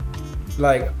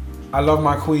 Like, I love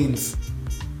my queens,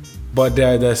 but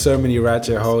there's so many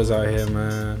ratchet hoes out here,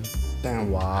 man.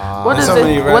 Damn. Wow. What is So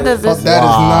many this? What right- is this? That is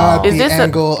not Is the this a-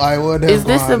 angle I would have Is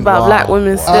this gone. about black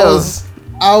women still?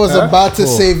 I was about to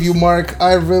save you, Mark.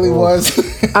 I really was.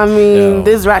 I mean,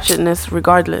 there's ratchetness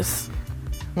regardless.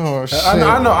 Oh shit!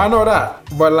 I know that,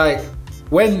 but like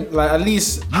when, like at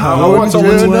least I how want would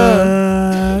someone you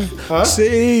to. Huh?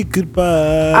 say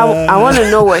goodbye? I want to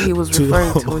know what he was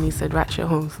referring to when he said ratchet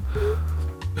hoes.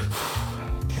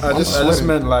 I just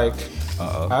meant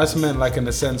like in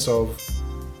the sense of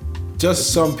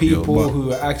just some people but-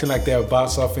 who are acting like they're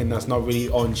about something that's not really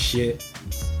on shit.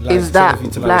 Like, Is that for you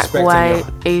to, like, black, respect white,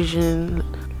 them. Asian,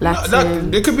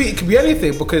 Latin? It could be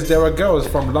anything because there are girls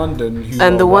from London who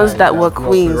And are the ones white that were grew up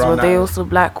queens, around were they that. also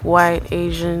black, white,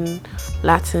 Asian,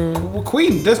 Latin? Well,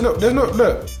 queen? There's no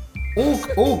look.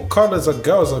 All colors of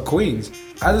girls are queens.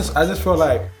 I just feel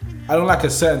like I don't like a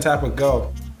certain type of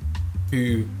girl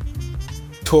who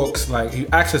talks like, who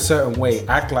acts a certain way,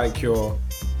 act like you're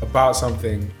about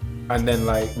something, and then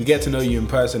like we get to know you in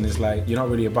person, it's like you're not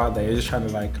really about that. You're just trying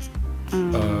to like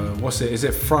is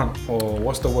it front, or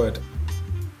what's the word?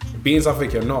 Being something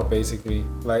you're not, basically.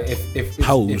 Like if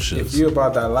you're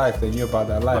about that life, then you're about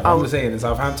that life. I'm just saying, in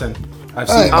Southampton, I've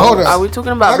Hey, seen. hold on. Are we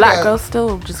talking about I black got- girls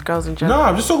still, or just girls in general? No,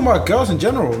 I'm just talking about girls in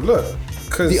general. Look,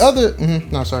 because The other.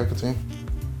 No, sorry, continue.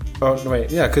 oh no, wait,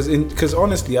 yeah, because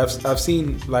honestly, I've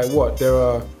seen like what there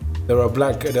are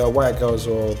white girls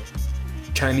or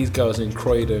Chinese girls in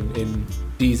Croydon, in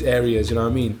these areas, you know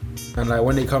what I mean? And like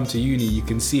when they come to uni, you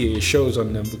can see it shows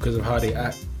on them because of how they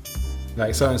act.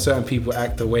 Like certain people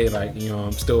act the way, like,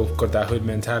 I'm still got that hood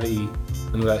mentality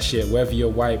and all that shit. Whether you're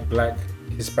white, black,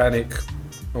 Hispanic,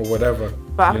 or whatever.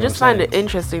 But I you know just what I'm find it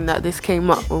interesting that this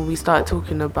came up when we started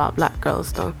talking about black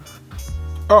girls, though.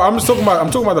 Oh, I'm talking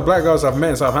about the black girls I've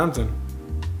met in Southampton.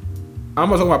 I'm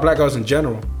not talking about black girls in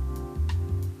general.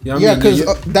 You know what I Yeah, mean?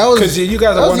 because that was 'cause you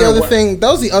guys are that was the wondering other what- thing.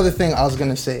 That was the other thing I was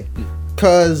gonna say.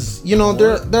 Because there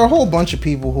are a whole bunch of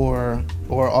people who are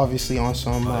obviously on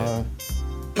some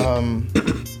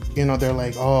they're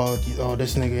like, oh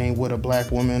this nigga ain't with a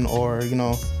black woman, or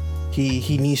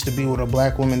he needs to be with a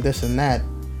black woman, this and that.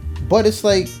 But it's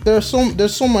like there's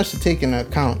so much to take into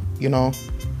account,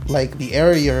 like the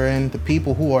area and the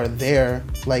people who are there.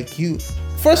 Like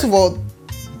first of all,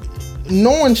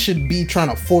 no one should be trying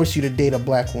to force you to date a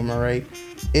black woman, right?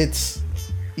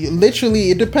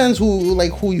 Literally, it depends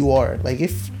who you are. Like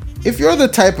if you're the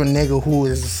type of nigga who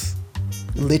is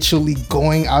literally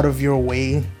going out of your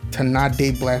way to not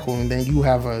date black women, then you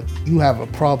have a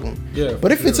problem. Yeah.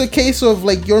 But if it's a case of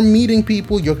like you're meeting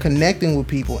people, you're connecting with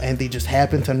people, and they just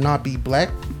happen to not be black,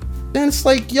 then it's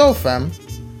like, yo, fam,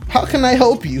 how can I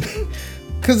help you?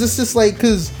 Because it's just like,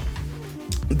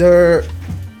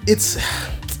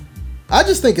 I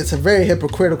just think it's a very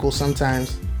hypocritical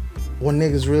sometimes when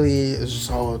niggas really is just,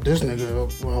 oh, this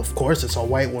nigga, well, of course it's a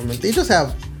white woman.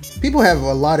 People have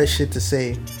a lot of shit to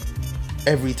say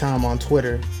every time on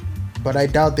Twitter, but I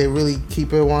doubt they really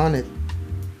keep it 100.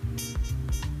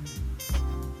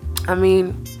 I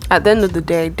mean, at the end of the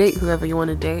day, date whoever you want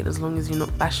to date, as long as you're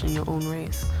not bashing your own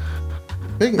race.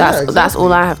 That's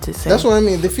all I have to say. That's what I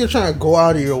mean. If you're trying to go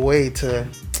out of your way to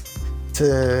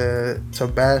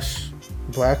bash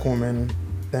black women,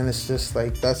 then it's just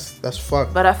like that's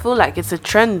fucked. But I feel like it's a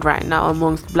trend right now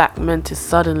amongst black men to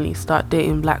suddenly start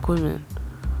dating black women.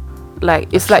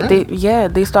 Like it's like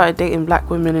they started dating black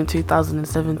women in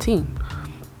 2017.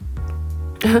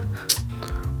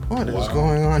 What is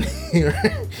going on here?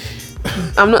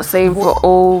 I'm not saying for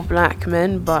all black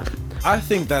men, but I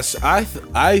think that's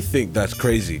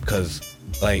crazy because,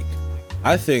 like,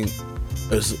 I think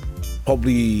it's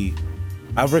probably,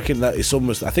 I reckon that it's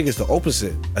almost, I think it's the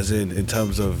opposite, as in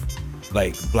terms of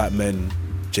like black men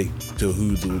to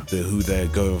who they're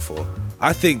going for.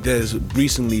 I think there's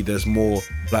more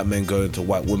black men going to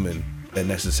white women than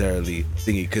necessarily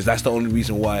thingy, because that's the only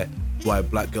reason why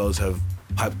black girls have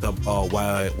hyped up. Oh,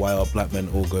 why are black men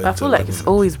all going? I feel like it's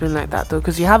always been like that though,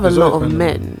 because you have a lot of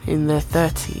men in their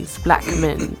 30s, black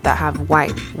men that have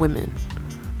white women,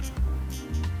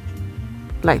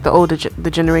 like the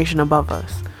generation above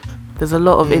us. There's a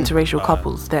lot of interracial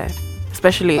couples there,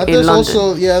 especially in London.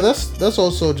 Also, that's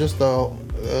also just the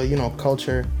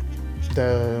culture.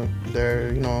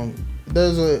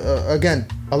 There's again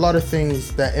a lot of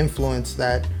things that influence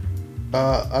that.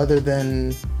 Other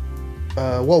than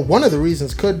one of the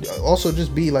reasons could also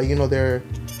just be like they're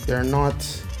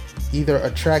not either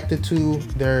attracted to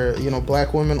their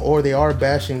black women, or they are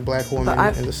bashing black women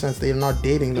in the sense they're not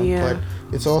dating them. But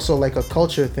it's also like a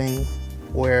culture thing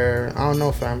where I don't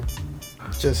know, fam.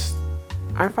 Just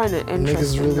I find it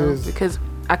interesting though, because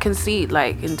I can see,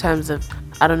 like, in terms of,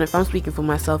 I don't know if I'm speaking for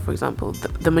myself, for example,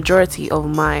 the majority of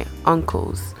my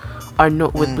uncles are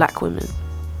not with black women.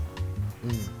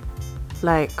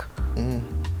 Like,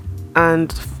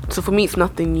 and so for me it's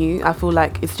nothing new. I feel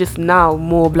like it's just now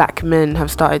more black men have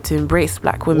started to embrace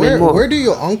black women more. Where do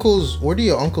your uncles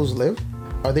live?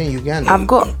 Are they in Uganda?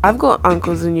 I've got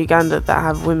uncles in Uganda that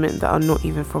have women that are not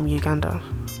even from Uganda,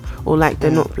 or like they're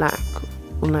not black,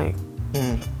 or like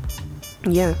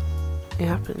yeah, it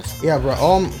happens. Yeah, bro.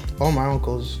 All my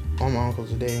uncles are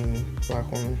dating black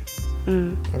women.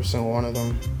 Every single one of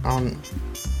them. I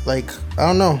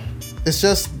don't know. It's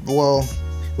just, well,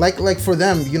 like for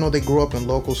them, they grew up in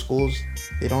local schools.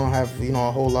 They don't have,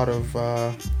 a whole lot of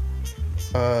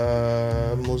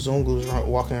Muzungus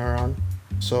walking around.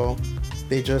 So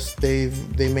they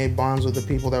made bonds with the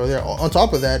people that were there. On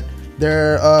top of that,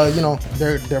 their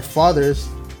fathers,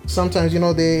 sometimes,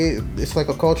 it's like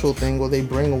a cultural thing where they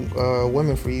bring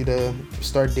women for you to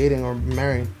start dating or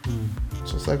marrying.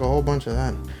 So it's like a whole bunch of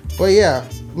that. But yeah,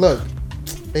 look,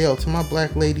 hey, yo, to my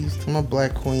black ladies, to my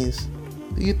black queens,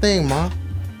 do you think, ma?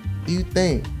 Do you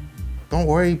think? Don't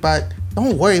worry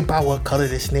about what color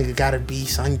this nigga gotta be,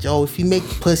 son. Yo, if you make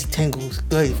your pussy tingle, it's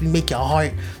good. If you make your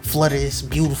heart flutter, it's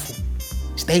beautiful.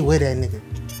 Stay with that nigga.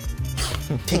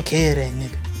 Take care of that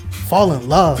nigga. Fall in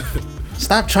love.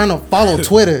 Stop trying to follow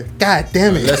Twitter. God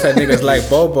damn it. Unless that nigga's like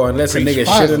Bobo, unless a nigga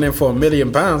shitting in for $1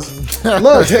 million.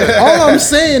 Look, all I'm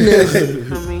saying is,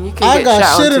 I got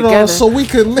shitted on so we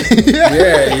could live.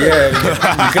 yeah. You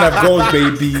can have goals,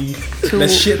 baby.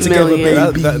 Let's shit together,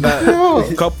 baby.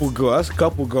 That's couple goals.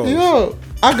 Yo,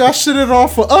 I got shitted on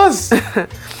for us.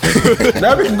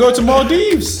 Now we can go to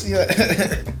Maldives.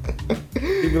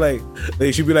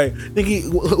 They should be like, nigga,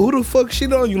 who the fuck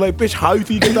shit on you? Like, bitch, how you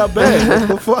think you get that bad? What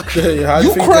the fuck?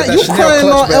 You crying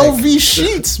on LV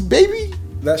sheets, baby.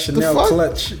 That Chanel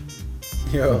clutch.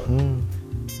 Yo.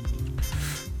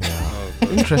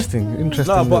 Interesting.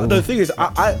 No, but the thing is,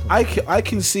 I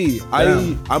can see.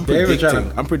 I'm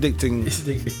predicting.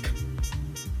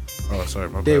 Oh, sorry,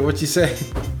 my bad. Dave, what you say?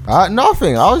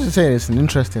 Nothing. I was just saying it's an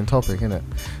interesting topic, innit?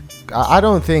 I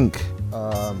don't think.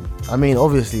 I mean,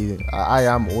 obviously, I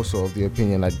am also of the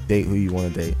opinion like date who you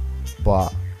want to date,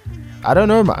 but I don't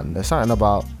know, man. There's something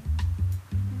about.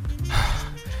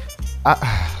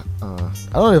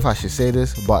 I don't know if I should say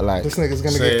this, but like this nigga's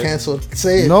gonna get cancelled.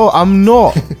 Say it. No, I'm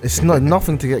not. It's not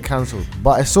nothing to get cancelled,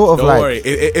 but it's sort of don't like. Worry.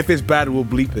 If it's bad, we'll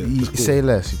bleep it. You say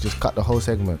less. You just cut the whole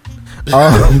segment.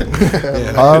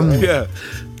 Yeah.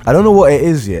 I don't know what it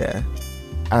is, yeah,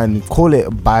 and call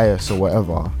it bias or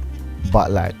whatever,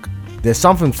 but like, there's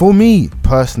something for me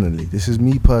personally. This is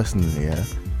me personally, yeah.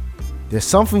 There's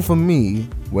something for me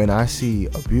when I see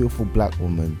a beautiful black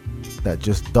woman that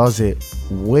just does it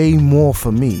way more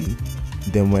for me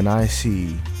than when I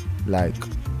see like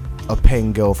a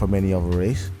pen girl from any other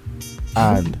race.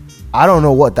 And I don't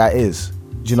know what that is.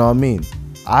 Do you know what I mean?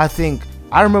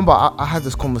 I remember I had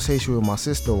this conversation with my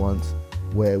sister once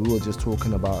where we were just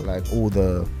talking about like all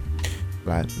the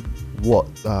like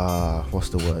what's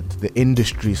the word? The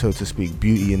industry, so to speak,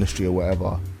 beauty industry or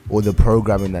whatever, or the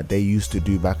programming that they used to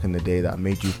do back in the day that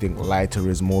made you think lighter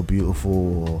is more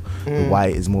beautiful or the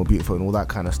white is more beautiful and all that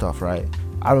kind of stuff, right?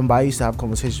 I remember I used to have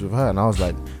conversations with her and I was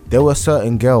like, there were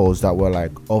certain girls that were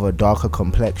like of a darker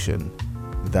complexion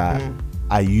that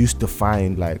I used to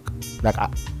find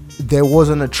there was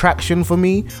an attraction for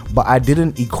me, but I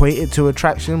didn't equate it to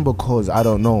attraction because I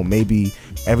don't know, maybe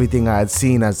everything I had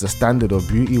seen as the standard of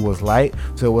beauty was light.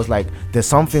 So it was like, there's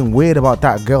something weird about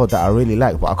that girl that I really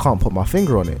like, but I can't put my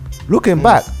finger on it. Looking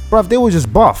back, bruv, they were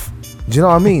just buff. Do you know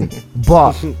what I mean?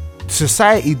 But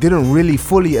society didn't really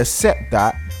fully accept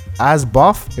that as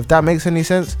buff, if that makes any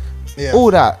sense. Yeah.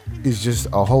 All that is just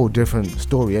a whole different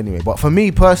story anyway. But for me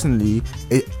personally,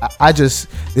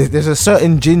 there's a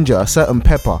certain ginger, a certain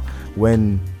pepper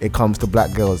when it comes to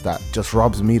black girls that just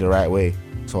rubs me the right way.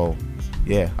 So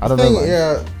yeah, I don't know. Man.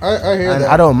 Yeah, I hear And that.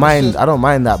 I don't mind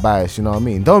that bias. You know what I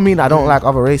mean? Don't mean I don't like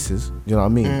other races. You know what I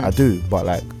mean? I do, but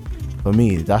like for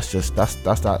me, that's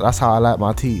how I like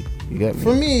my tea. You get me?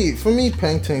 For me,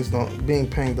 being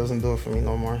peng doesn't do it for me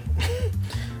no more.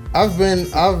 I've been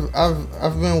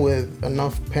with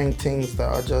enough peng things that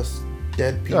are just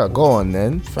dead people. Yeah, go on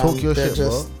then. Fam, Talk your they're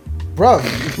shit, bro.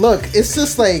 Look, it's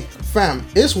just like, fam,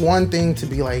 it's one thing to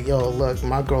be like, yo, look,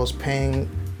 my girl's paying,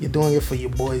 you're doing it for your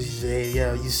boys. You say,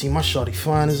 yeah, you see my shorty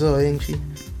fine as well, ain't she?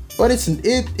 But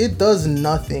it does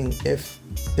nothing if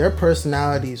their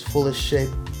personality is full of shit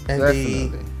and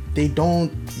Definitely. they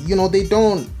don't, you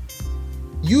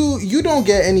don't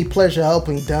get any pleasure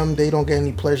helping them, they don't get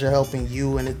any pleasure helping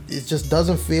you, and it just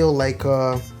doesn't feel like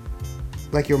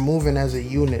you're moving as a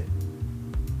unit.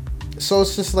 So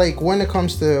it's just like when it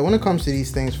comes to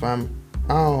these things, fam,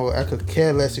 I don't know, I could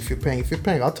care less if you're paying. If you're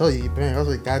paying, I'll tell you you're paying. I was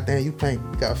like, God damn, you paying.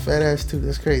 You got a fat ass too.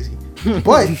 That's crazy.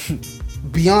 But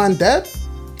beyond that,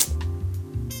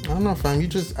 I don't know, fam. You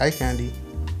just eye candy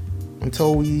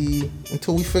until we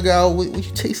figure out what you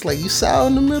taste like. You sour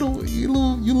in the middle. You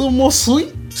little more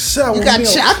sweet. Sour You got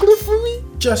milk. chocolate for me?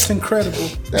 Just incredible.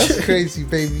 That's crazy,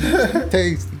 baby.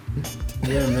 Tasty.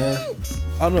 Yeah, man.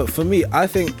 I don't know. For me, I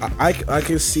think I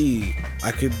can see. I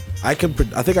think I can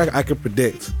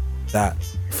predict that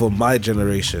for my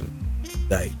generation,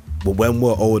 that when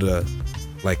we're older,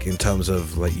 like in terms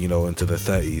of like into the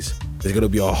 30s, there's gonna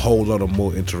be a whole lot of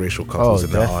more interracial couples than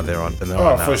there are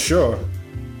now. For sure.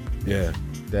 Yeah,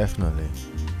 Definitely.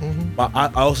 but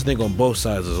I also think on both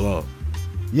sides as well.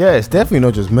 Yeah, it's definitely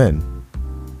not just men.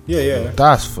 Yeah.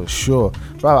 That's for sure,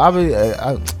 bro. I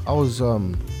was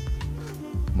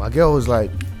my girl was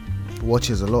like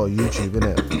watches a lot of YouTube,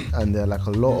 innit? And there are like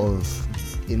a lot of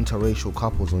interracial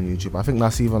couples on YouTube. I think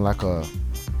that's even like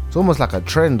it's almost like a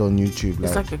trend on YouTube.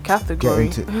 It's like a category.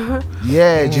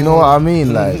 Yeah, do you know what I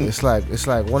mean? Like it's like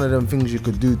one of them things you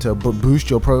could do to boost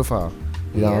your profile.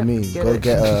 You know what I mean? Go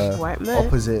get a white man.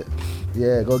 opposite.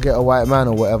 Yeah, go get a white man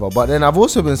or whatever. But then I've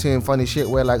also been seeing funny shit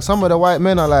where like some of the white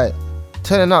men are like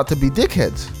turning out to be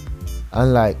dickheads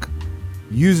and like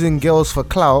using girls for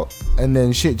clout, and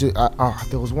then shit.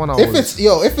 There was one. If it's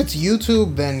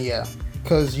YouTube, then yeah,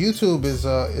 because YouTube is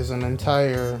an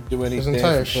entire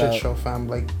shit show, fam.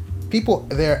 Like people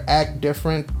there act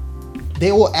different.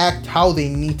 They will act how they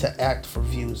need to act for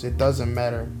views. It doesn't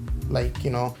matter, like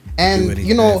and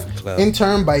in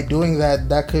turn by doing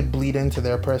that could bleed into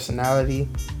their personality.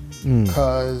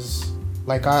 Because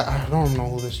like I don't know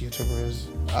who this YouTuber is.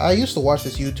 I used to watch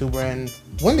this YouTuber, and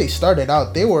when they started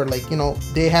out, they were like,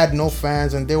 they had no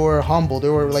fans and they were humble. They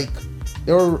were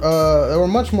a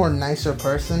much more nicer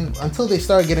person until they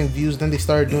started getting views. Then they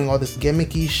started doing all this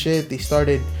gimmicky shit. They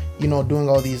started, doing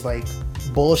all these like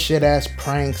bullshit ass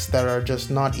pranks that are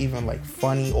just not even like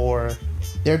funny, or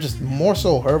they're just more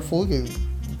so hurtful. You could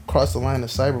cross the line of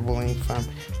cyberbullying, fam.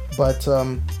 But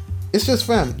it's just,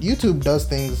 fam, YouTube does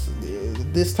things.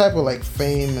 This type of like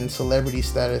fame and celebrity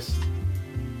status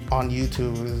on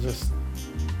YouTube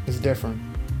is different.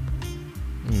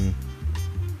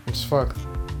 It's fucked.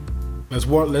 Let's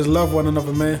love one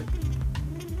another, man.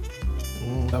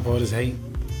 Stop all this hate.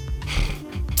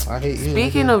 I hate you.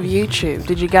 Speaking of YouTube,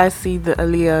 did you guys see the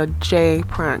Aaliyah J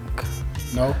prank?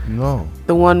 No.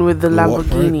 The one with the The what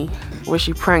Lamborghini, where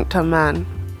she pranked her man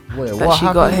Wait, that what she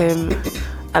happened? got him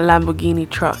a Lamborghini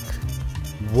truck.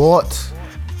 What?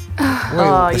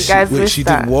 Oh, you guys missed She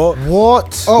that. did what?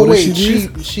 What? Oh What did wait, she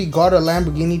do? she got a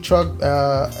Lamborghini truck,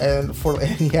 and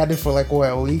he had it for like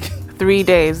a week. 3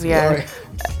 days, yeah. Alright.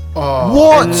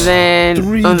 What? And then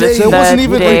 3 on the days. So it wasn't third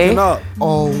even day, Breaking up.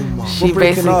 Oh my. she We're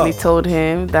breaking basically up. told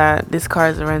him that this car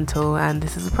is a rental and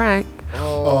this is a prank.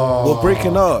 We're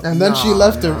breaking up. And then she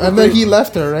left her, and then he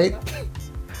left her, right?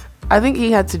 I think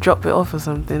he had to drop it off or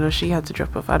something, or she had to drop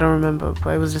it off. I don't remember,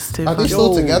 but it was just too Are they funny.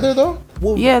 still together though?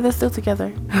 Yeah, they're still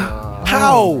together.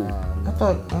 How? I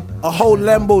thought. A whole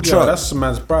Lambo Yo, truck. that's some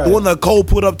man's pride. The one that Cole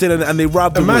put up there and they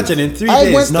robbed him. Imagine in 3 I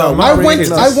days. went. no, I my went.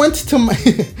 breaking I up. went to my.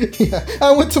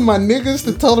 I went to my niggas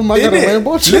to tell them I got a Innit?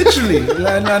 Lambo truck. Literally.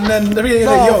 and then they're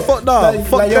like, yo, fuck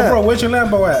yo, that. bro, where's your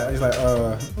Lambo at? He's like,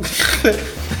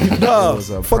 No, was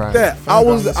a fuck prank. that. Fuck, I I'm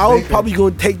was mistaken. probably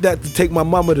gonna take that to take my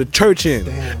mama to church in.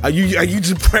 Damn. Are you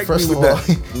just prank me First with of all,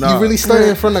 that? Nah. you really standing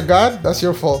in front of God? That's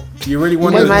your fault. you really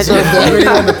want might to imagine. you really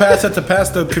want the pastor to pass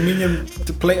the communion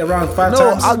to plate around 5 No,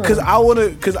 times? I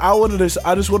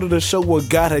just wanted to show what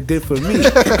God had did for me.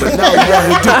 But now you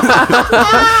want to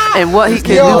And what he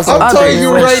can Yo, do for I'm others. telling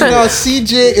you right now,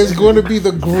 CJ is going to be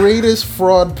the greatest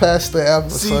fraud pastor ever.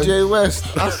 son. CJ West.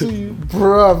 I see you.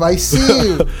 Bruv, I see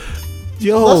you.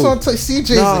 Yo, That's what I'm telling you.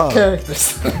 CJ's Nah. a character.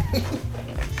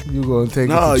 You gonna take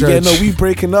No, it to yeah, church? no, we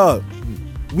breaking up.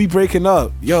 We breaking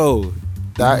up. Yo,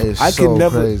 That is I so could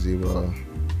never- crazy, bro.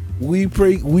 we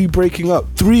breaking up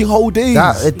 3 whole days.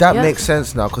 That Yeah. makes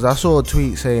sense now because I saw a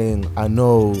tweet saying I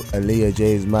know Aaliyah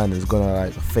J's man is gonna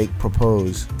like fake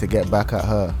propose to get back at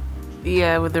her.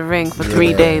 Yeah, with the ring for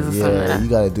 3 days or something like that. You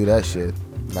gotta do that shit.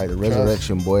 Like the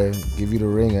resurrection, boy. Give you the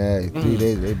ring, hey. 3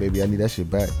 days, hey baby, I need that shit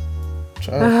back.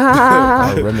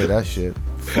 I'll remember that shit.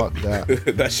 Fuck that.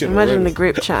 That shit. Imagine the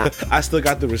group chat. I still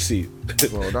got the receipt.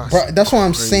 Bro, Bro, that's what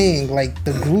I'm saying. Like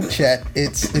the group chat,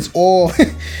 it's all.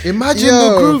 Imagine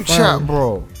Yo, the group fam. chat,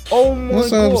 bro. Oh my That's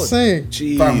god. what I'm saying.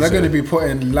 Fam, they're gonna be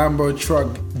putting Lambo truck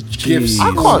gifts.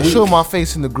 I can't show my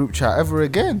face in the group chat ever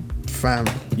again. Fam,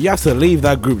 You have to leave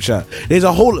that group chat. There's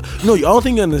a whole no. I don't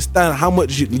think you understand how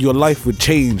much your life would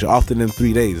change after them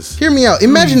 3 days. hear me out.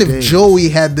 Imagine if days. Joey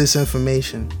had this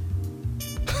information.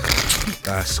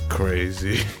 That's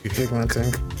crazy. Take my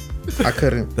thing. I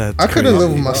couldn't. That's I couldn't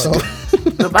live with crazy.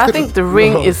 myself. No, but I think the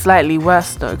ring is slightly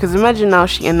worse though, because imagine now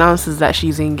she announces that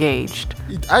she's engaged.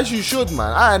 As you should,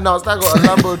 man. I announced I got a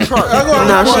Lambo truck.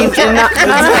 Now she's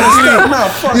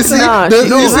You see, No, the- she-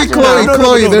 you see, no, Chloe, no, no,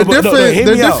 Chloe. no, They're no, no, different. hear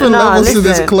They're me out. different No, levels to this,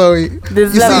 listen. Chloe.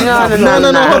 There's You level- see, no,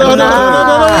 hold on, hold on,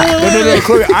 No,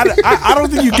 Chloe. I don't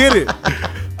think you get it.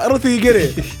 I don't think you get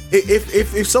it.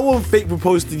 If someone fake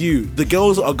proposed to you, the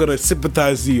girls are gonna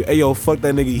sympathize with you. Hey yo, fuck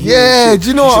that nigga. He Yeah, ain't do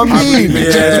you know what I mean?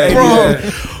 Yeah, Bro,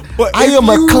 yeah. But I if am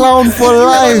a you- clown for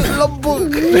life.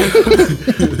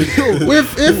 No,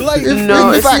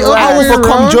 In it's fact, worse. I will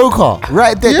become Joker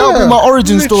right there. That would Yeah. be my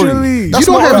origin story. Literally. You That's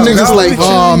don't my have origin niggas story. like,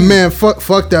 oh man,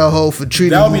 fuck that hoe for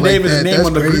treating That'll you be like David's that. name That's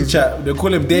on the group crazy. chat. They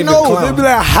call him David No, Clown. they'll be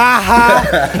like, ha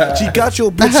ha. She got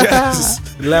your bitch ass.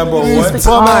 Lambo It's what? the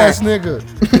Bum car. ass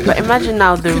nigga. But imagine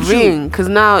now the ring, because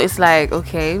now it's like,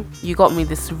 okay, you got me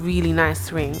this really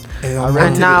nice ring, Hey, I I'm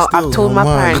rented and it now still. I've told my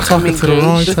Man, parents I'm talking to the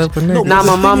wrong engaged. type of No, nigga. Now but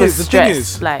my the mom thing is is, the thing stressed.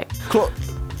 is- Like,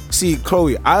 See,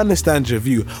 Chloe, I understand your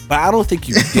view, but I don't think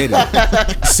you get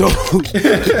it. So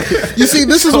You see,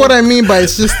 this is what I mean by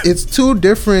it's two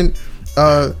different.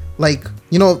 Like,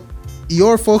 you know,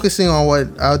 you're focusing on what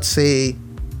I would say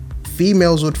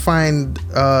females would find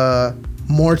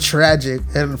more tragic,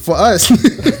 and for us,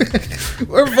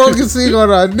 we're focusing on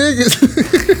our niggas.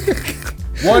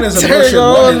 One is Tearing emotion.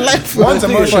 our One own is, life one's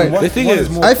away. emotion. The thing one is,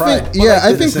 more I pride. think, yeah, I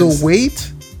think Innocence. the weight.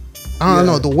 I don't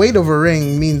know. The weight of a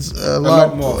ring means a lot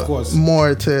lot more, of course.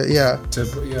 more to yeah.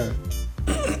 Yeah.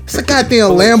 It's a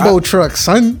goddamn Lambo truck,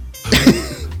 son.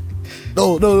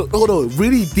 no,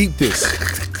 really deep this.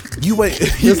 You went.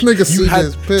 This nigga CJ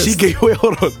is pissed. She gave. Wait,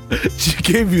 hold on. She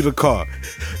gave you the car.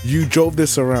 You drove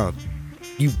this around.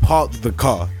 You parked the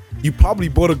car. You probably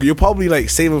bought a. You're probably like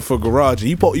saving for a garage.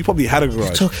 You probably had a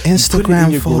garage. Took You put it in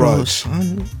Instagram your photos, garage.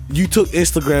 son. You took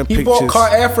Instagram He pictures. bought car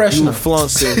air You freshener.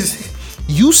 flaunted.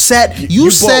 You sat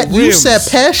rims.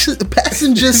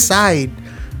 passenger side,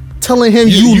 telling him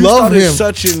you love started him.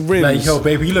 searching rims. Like, yo,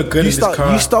 baby, you look good You in start- this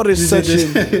car. you started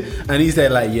searching- and he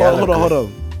said, like, yeah. I hold look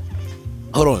on.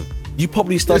 Hold on. You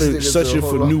probably started nigga's searching a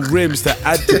for whole new rims to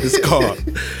add to this car.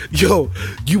 Yo,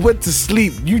 you went to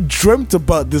sleep. You dreamt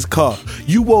about this car.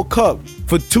 You woke up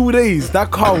for 2 days.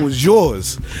 That car was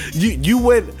yours. You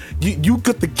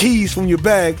got the keys from your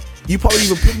bag. You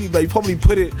probably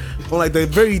put it on like the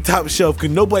very top shelf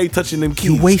because nobody touching them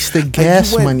keys. You wasted And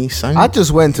gas you went- money, son. I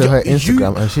just went to her You-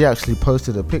 Instagram and she actually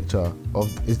posted a picture of.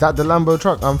 Is that the Lambo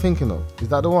truck I'm thinking of? Is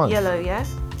that the one? yellow, yeah?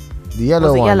 The yellow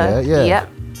Was it one, yellow? yeah? Yep.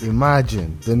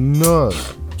 Imagine the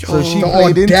nerve. So she The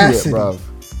played into it, audacity. bruv.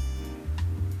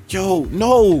 Yo,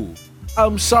 no.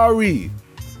 I'm sorry.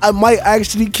 I might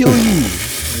actually kill you.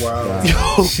 Wow.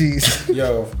 Jeez.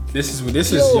 Yo, this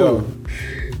is yo.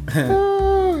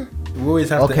 We always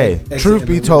have to Okay, exit truth in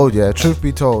be the- told, truth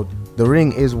be told, the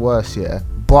ring is worse,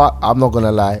 but I'm not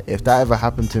gonna lie, if that ever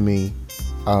happened to me,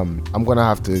 I'm gonna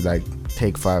have to like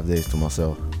take 5 days to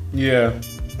myself Yeah.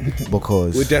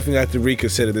 because We'll definitely have to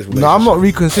reconsider this. no, I'm not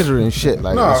reconsidering shit.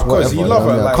 Like, No, it's of course, whatever, you love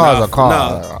her, know, like, car's nah, a car.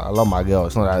 nah. I love my girl.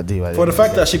 It's not that deep. For the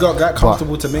fact that she got that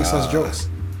comfortable to make such jokes.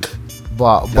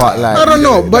 but like, I don't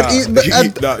know, but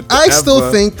Nah, I still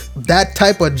ever. think that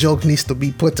type of joke needs to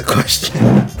be put to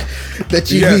question.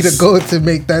 That you Yes. need to go to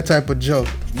make that type of joke.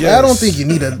 Yes. I don't think you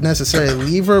need to necessarily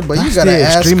leave her, but you That's gotta the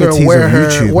ask her extremities where of her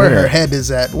YouTube, where innit? her head is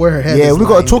at. Where her head yeah, is. we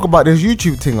gotta lying. talk about this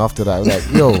YouTube thing after that. Like,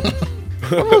 yo,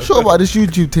 I'm not sure about this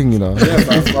YouTube thing, you know. Yeah,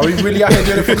 fam. Are we really out here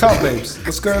doing it for clout, babes?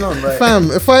 What's going on, right?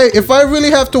 Fam, if I really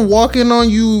have to walk in on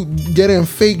you getting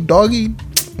fake doggy,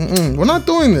 we're not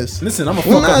doing this. Listen, I'm a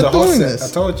We're fuck up not the whole doing set.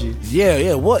 this. I told you.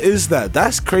 Yeah. What is that?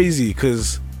 That's crazy.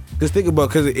 Cause Cause think about,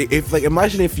 cause if like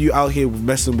imagine if you out here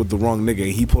messing with the wrong nigga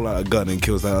and he pull out a gun and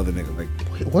kills that other nigga, like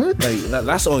What? like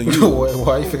that's on you.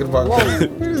 Why are you thinking about that?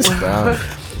 Damn.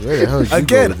 Where the hell did you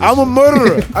Again, go with I'm a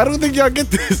murderer. I don't think y'all get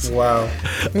this. Wow.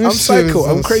 I'm This shit psycho. is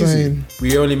I'm crazy. insane.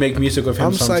 We only make music with him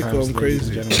I'm sometimes. psycho, I'm ladies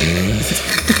crazy. and gentlemen.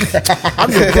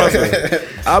 I'm your brother.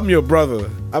 I'm your brother.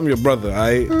 I'm your brother.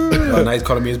 Alright. Oh, now he's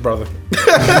calling me his brother.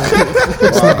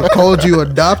 This nigga called you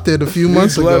adopted a few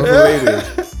months Blood ago. related.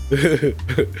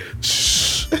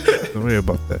 Shh. Don't worry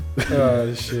about that.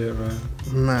 Oh shit, man.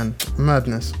 Man,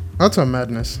 madness. That's a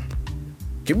madness.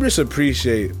 Can we just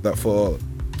appreciate that for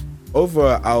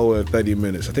over an hour and 30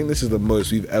 minutes? I think this is the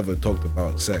most we've ever talked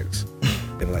about sex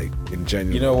in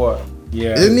genuine. You know what?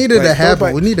 Yeah. It needed like, to happen.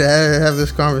 throwback- We need to have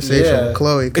this conversation Yeah. with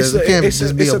Chloe because It's it can't it's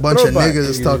just a- be it's a a bunch of throwback. niggas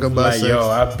just talking about like, sex. yo,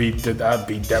 I beat that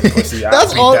pussy. I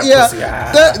That's beat all. that Yeah, pussy.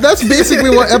 Ah. that's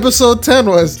basically what episode 10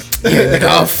 was. Yeah,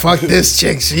 nigga, oh fuck this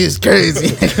chick. She is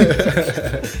crazy.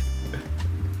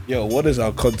 Yo, what is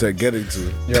our content getting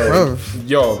to?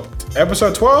 Yo,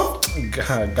 episode 12.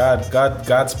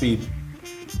 Godspeed.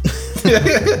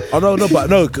 Oh no, but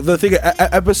no. The thing,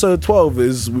 episode 12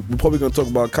 is we're probably gonna talk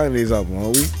about Kanye's album,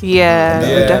 aren't we? Yeah,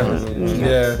 Yeah. definitely.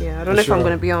 Yeah, Yeah, I for don't know if I'm sure.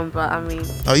 gonna be on, but I mean,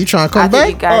 Oh, you trying to I come think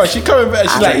you back? Oh, guys. she coming back.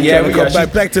 She's I like, think yeah, we we come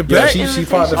got back to Yeah, back. she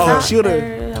part of the Oh, film. she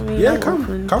would've- I mean, Yeah, I'm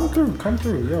open. come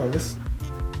through. Yo,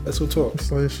 let's all talk.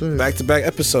 It's like shit. Back-to-back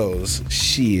episodes.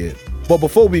 Shit. But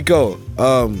before we go,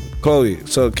 Chloe,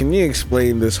 so can you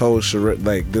explain this whole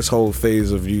this whole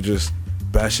phase of you just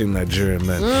bashing Nigerian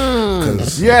men?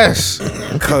 Yes.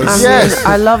 Cause Yes.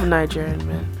 I love Nigerian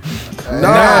men.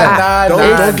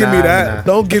 don't give me that.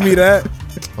 Don't give me that.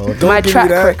 Don't My give me track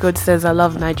that. record says I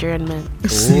love Nigerian men.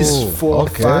 Season 4,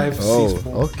 okay. 5, Oh. season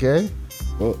 4. Okay.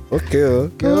 Oh, okay.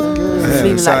 Just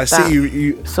leave it So like I see that.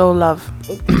 you. So love.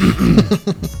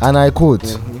 And I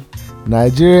quote,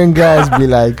 Nigerian guys be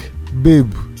like,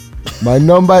 babe, my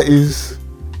number is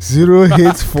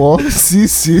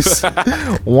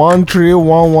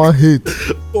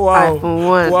 084661311. Wow. iPhone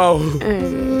 1. Wow.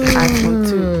 iPhone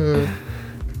 2.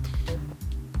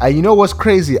 And you know what's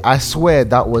crazy? I swear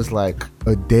that was like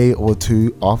a day or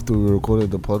two after we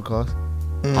recorded the podcast.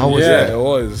 I was Yeah, like, it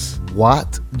was.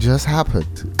 what just happened?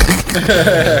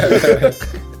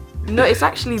 No, it's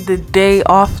actually the day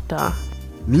after.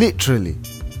 Literally.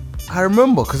 I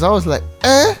remember because I was like,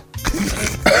 eh?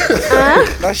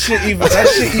 That shit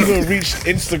even reached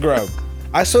Instagram.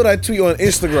 I saw that tweet on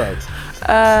Instagram.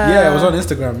 Yeah, it was on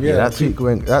Instagram. Yeah, That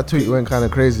tweet went kind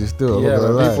of crazy still. I'm Yeah, not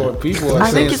gonna but lie. people are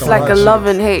I saying think it's some like a hard love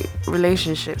shit. and hate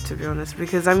relationship, to be honest.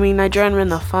 Because I mean, Nigerian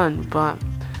men are fun, but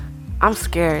I'm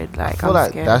scared. I Like, feel I'm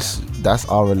like scared. that's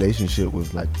our relationship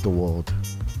with like the world.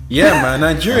 Yeah, man,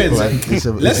 Nigerians. Like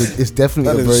it's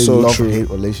definitely That a is very so love-hate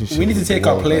relationship. we need to with the take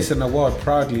our world, place like, in the world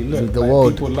proudly. Look, the like,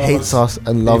 world people love hates us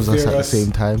and they loves us fear at the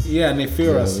same time. Yeah, and they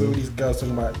fear Yeah. us. So these girls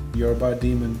talking about Yoruba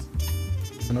demons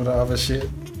and all that other shit.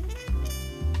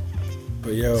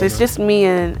 But yo, So it's man. just me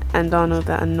and Donald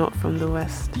that are not from the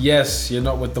West. Yes, you're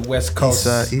not with the West Coast.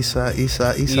 Isa. East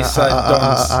side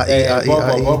dons. Hey,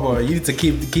 Bobo, you need to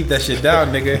keep that shit down,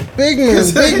 nigga. Big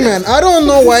man. I don't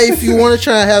know why if you want to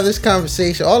try and have this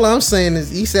conversation. All I'm saying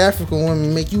is East African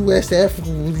women make you West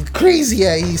African crazy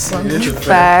at East. It's a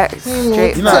fact. Facts.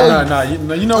 Straight You facts.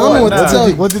 know, you know I don't know what? what to tell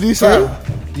you. What did he say?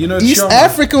 You know, East Choma.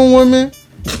 African women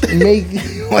make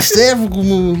West African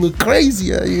women look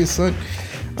crazy out here, son.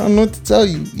 I don't know what to tell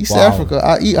you. East Wow. Africa,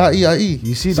 I-E.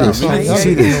 You see Son, this? son, You y'all see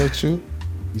ain't this? know it's true.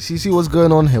 You see what's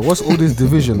going on here? What's all this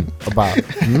division about?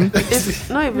 It's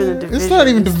not even a division. It's not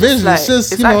even division. Like, It's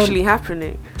just, it's you know, actually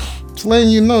happening. Just letting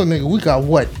you know, nigga, we got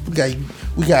what? We got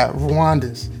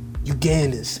Rwandans,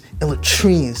 Ugandans,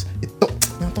 Eritreans.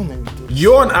 Don't make me do this.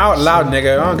 Yawn out loud,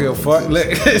 nigga. I don't give a fuck. Look.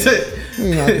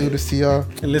 We not do this to y'all.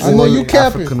 Listen, I know women, you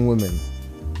capping. African women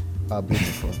are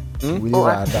beautiful. We live All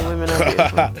like African that. women are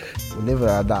beautiful. We live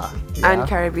like that. And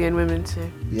Caribbean women too.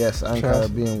 Yes, and Trust.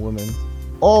 Caribbean women.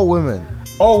 All women.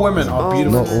 all women are All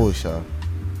beautiful. Not all, Sha.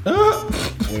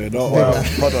 Wait, no, hold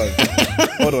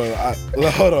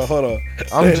on.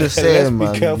 I'm just Let's saying, be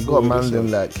man. You careful got with man this them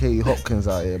one. like Katie Hopkins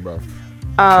out here, bro. You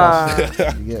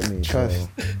get me? Trust.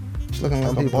 So, She's looking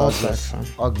some like a people are ball sack, just son.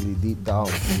 ugly deep down.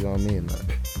 You know what I mean?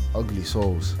 Like, ugly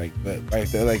souls. Like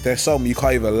there's some you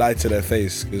can't even lie to their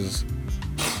face because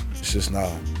it's just nah.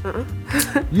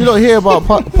 You don't hear about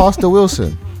Pastor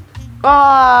Wilson?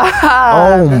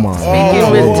 Oh my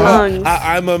Speaking with God. tongues.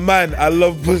 I'm a man. I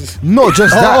love pussy. Not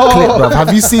just that clip, bro.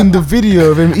 Have you seen the video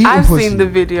of him eating I've pussy? seen the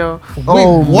video.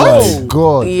 Oh what? my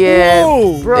God. Yeah.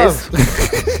 Whoa,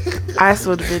 I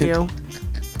saw the video.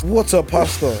 what a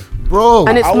pastor. Bro.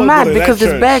 And it's I wanna mad go to that because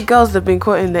there's church. bare girls that have been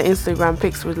caught in the Instagram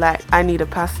pics with like, I need a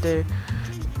pastor.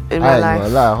 in I my ain't gonna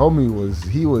life. lie, homie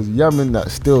he was yamming that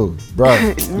still, bro.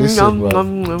 Listen, Nom, bro.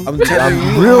 nom, nom. I'm telling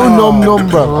you. Real nom,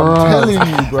 bro. I'm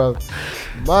telling you, bro.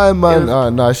 My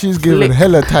man, nah, she's giving Flick.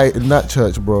 hella tight in that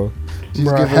church, bro. She's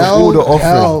Bro, giving all the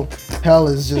offering. hell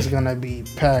is just gonna be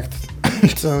packed. I'm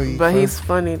telling you, But fam. he's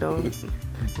funny though. Man His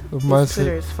Twitter said,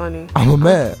 is funny. I'm a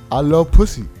man. I love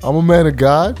pussy. I'm a man of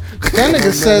God. That nigga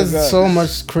God. says so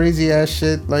much crazy ass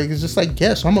shit. Like, it's just like,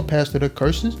 yes, I'm a pastor that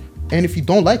curses, and if you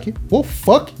don't like it, well,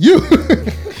 fuck you.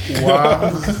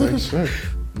 Wow. Like, shit.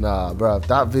 Nah, bro,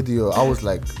 that video, I was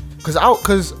like, cause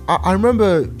I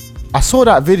remember I saw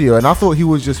that video and I thought he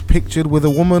was just pictured with a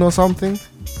woman or something,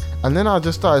 and then I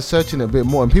just started searching a bit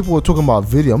more and people were talking about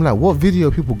video. I'm like, what video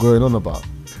are people going on about?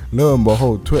 Lo and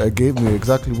behold, Twitter gave me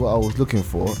exactly what I was looking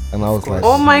for, and I was like,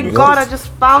 Oh my "Yes." god, I just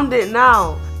found it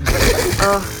now.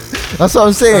 That's what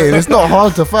I'm saying. It's not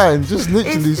hard to find. Just It's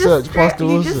literally just search there. Pastor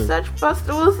You just Wilson. search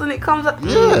Pastor Wilson, it comes up.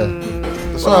 Yeah.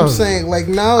 That's what I'm saying. Like,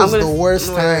 now is I'm the gonna- worst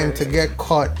wait. time to get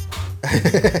caught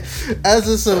as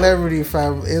a celebrity,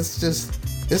 fam. It's just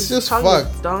Tongue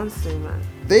fucked. is dancing, man.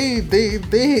 They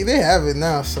have it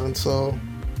now, son. So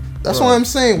that's Bro, what I'm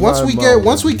saying. Once my we man get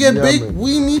was big, yamming.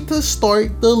 we need to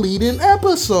start deleting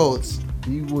episodes.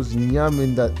 He was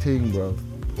yamming that thing, bro.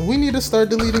 We need to start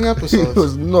deleting He episodes.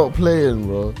 was not playing,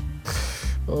 bro.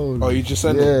 Oh, you just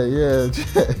sent it? Yeah.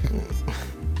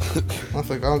 I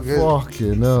think I'm good.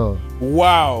 Fucking hell.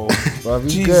 Wow. Bruv, you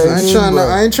Jesus. getting in, bro.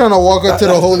 I ain't trying to walk up to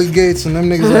the holy gates and them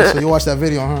niggas like, so you watch that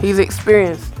video, huh? He's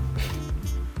experienced.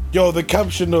 Yo, the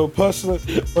caption though, Pastor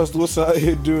Wilson out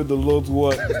here doing the Lord's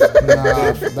work.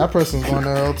 Nah, that person's going to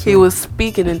hell too. He was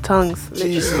speaking in tongues.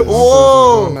 Jesus.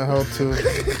 Whoa! Going to hell too.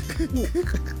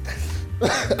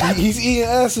 He's eating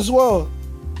ass as well.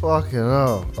 Fucking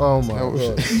hell. Oh my That was-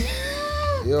 god.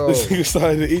 Yo. This nigga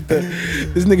started to eat that.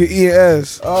 This nigga eating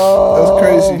ass. Oh,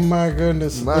 That's crazy. my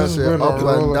goodness. Man This has said been a up and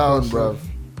roller down, coaster.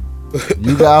 bro.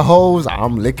 You got hoes?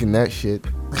 I'm licking that shit.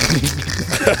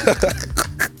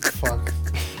 Fuck.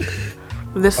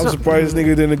 This I'm surprised this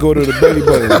nigga didn't go to the belly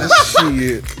button.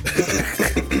 Shit.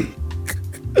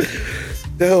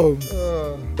 Damn.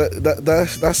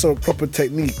 That's a proper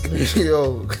technique.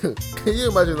 Yo, can you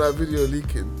imagine that video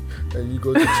leaking and you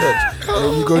go to church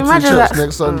and you go Imagine to church that-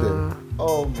 next Sunday?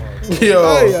 Oh my. Yo.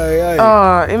 Aye,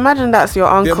 aye. imagine that's your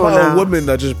The uncle amount of now. women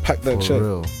that just packed that For check.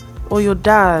 real. Or your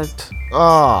dad.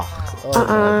 Ah. Oh my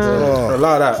God.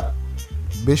 Allow that.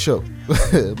 Bishop.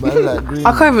 Man like green.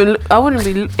 I can't even. I wouldn't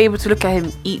be able to look at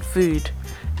him eat food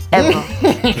ever.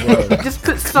 Just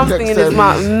put something Next in his time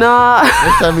mouth. Nah,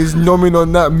 Next time he's numbing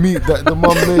on that meat that the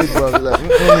mom made, bro. Like,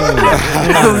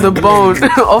 from the bone,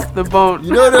 off the bone.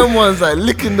 You know them ones like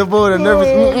licking the bone and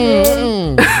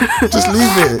everything. Just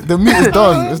leave it. The meat is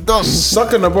done. It's done.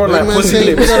 Sucking the bone like Man, pussy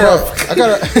saying, lips.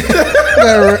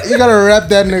 you gotta wrap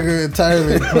that nigga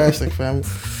entirely in plastic, fam.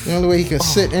 The only way he can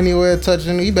sit anywhere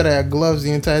touching, he better have gloves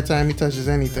the entire time he touches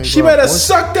anything. She bro. better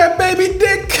suck that baby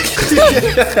dick.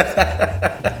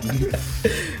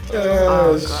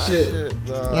 Oh, shit.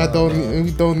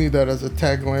 We don't need that as a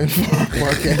tagline for our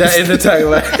podcast. That is the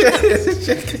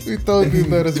tagline. We don't need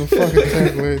that as a fucking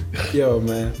tagline. Yo,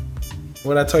 man.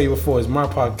 What I told you before is my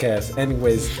podcast.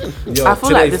 Anyways, yo, I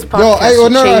feel like this Yo, podcast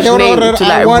should change name to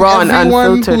like want Raw and everyone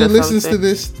Unfiltered who or listens something. to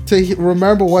this to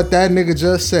remember what that nigga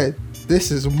just said. This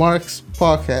is Mark's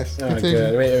podcast. Oh, Continue.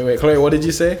 God. Wait, Chloe, what did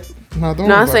you say? No, don't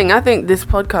No, I'm worry saying I think this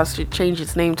podcast should change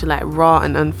its name to like Raw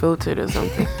and Unfiltered or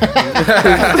something. about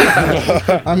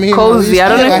it. I mean, Cozy. I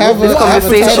don't know if this I have a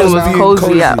conversation title was now.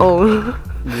 cozy at all.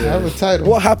 I have a title.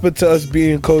 What happened to us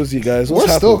being cozy, guys? We're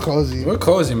What's still happened? cozy. We're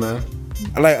cozy, man.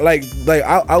 Like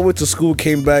I went to school,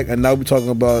 came back, and now we're talking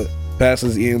about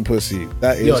pastors eating pussy.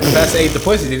 That is Yo, the pastor ate the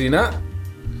pussy, did he not?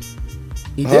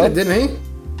 He Huh? did it, didn't he?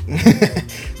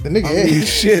 The nigga, crazy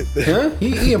shit. Huh? He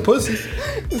eating pussy.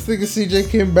 this nigga CJ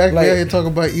came back Like- there here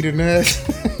talking about eating ass,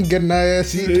 getting our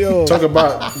ass eaten. Yo, Talk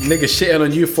about niggas shitting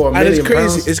on you for a and million it's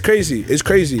crazy. pounds. It's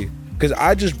crazy. Because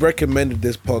I just recommended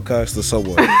this podcast to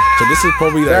someone. So this is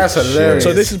probably like, That's hilarious.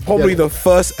 So this is probably Yeah. the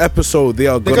first episode they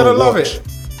are They're gonna gonna love watch. it.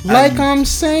 Like I'm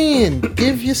saying,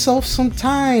 give yourself some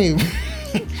time.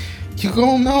 You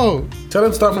gonna know. Tell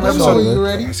them start from You know episode. you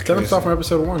ready? Tell them start from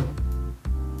episode 1.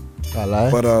 I lie.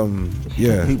 But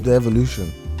yeah. Keep the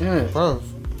evolution. Yeah. Bro.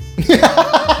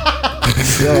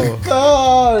 Yo.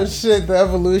 Oh shit, the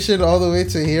evolution all the way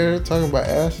to here, talking about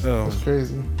ass. Oh. That's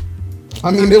crazy.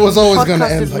 I mean, it was always gonna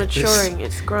Podcast end is like maturing.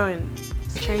 It's growing.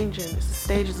 It's changing. It's the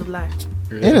stages of life.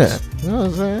 In it. You know what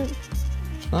I'm saying?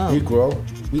 this. Wow. We grow.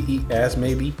 We eat ass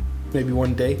maybe. maybe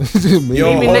one day. Maybe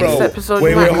hold next on. episode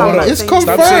Wait, you might hold come on. back It's saying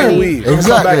confirmed. Stop saying we.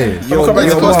 Exactly. Yo, Come back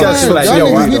yo, to Mark, podcast that's like, Y'all yo,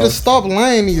 niggas need yo. to stop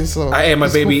lying to yourself. I ate my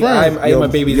It's baby. confirmed. I ate my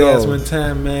baby's yo. ass one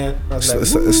time, man. I was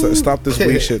like, Stop this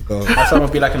weed shit, though. that's how I'm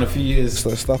gonna be like in a few years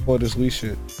Stop all this weed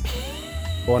shit.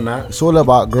 or not. It's all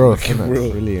about growth, isn't real.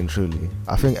 it? Really and truly.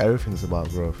 I think everything's about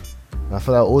growth. And I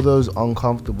feel like all those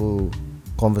uncomfortable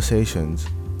conversations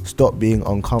stop being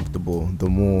uncomfortable the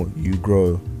more you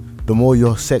grow, the more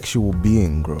your sexual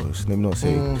being grows. Let me not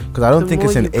say, because I don't The think more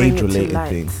it's an you bring it to age-related light.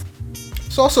 thing.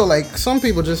 It's also like some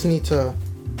people just need to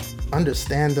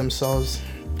understand themselves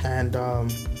and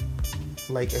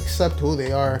like accept who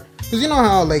they are. Because you know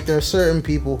how like there are certain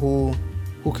people who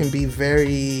can be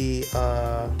very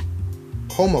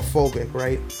homophobic,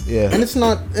 right? Yeah. And it's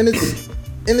not, and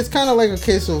it's kind of like a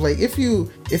case of like if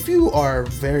you are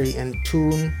very in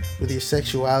tune with your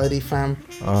sexuality, fam,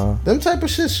 them type of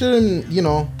shit shouldn't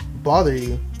bother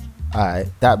you. Alright,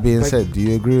 that being Like- said, do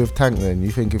you agree with Tank then?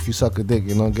 You think if you suck a dick,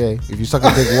 you're not gay? If you suck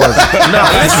a dick once,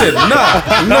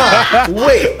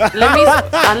 Wait.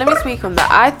 Let me speak on that.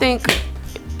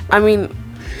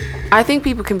 I think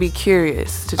people can be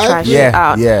curious to try shit Yeah,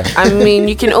 out. yeah. I mean,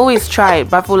 you can always try it,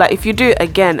 but I feel like if you do it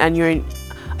again and you're in,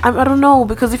 I don't know,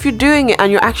 because if you're doing it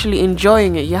and you're actually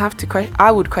enjoying it, you have to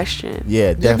I would question.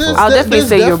 yeah, definitely. I'll definitely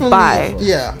say you're bi.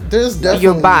 Yeah, there's definitely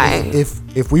You're bi.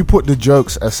 If we put the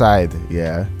jokes aside,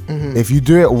 yeah, if you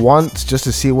do it once just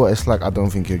to see what it's like, I don't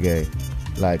think you're gay.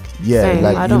 Like, yeah, Same,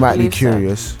 I like you don't might be believe so.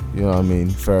 curious, you know what I mean?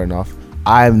 Fair enough.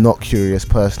 I'm not curious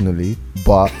personally,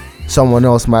 but someone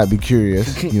else might be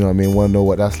curious, you know what I mean? Want to know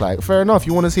what that's like. Fair enough.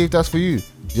 You want to see if that's for you. Do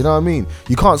you know what I mean?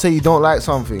 You can't say you don't like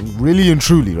something, really and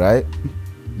truly, right?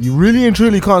 You really and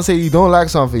truly can't say you don't like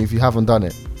something if you haven't done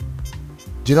it.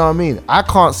 Do you know what I mean? I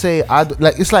can't say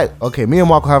it's like, okay, me and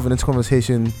Mark were having this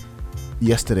conversation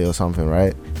yesterday or something,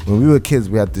 right? When we were kids,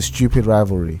 we had this stupid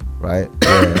rivalry, right?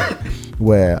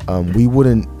 Where we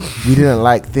didn't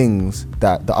like things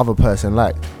that the other person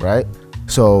liked, right?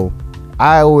 So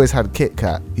I always had Kit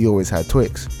Kat, he always had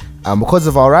Twix. And because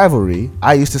of our rivalry,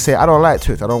 I used to say, I don't like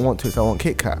Twix, I don't want Twix, I want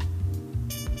Kit Kat.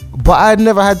 But I had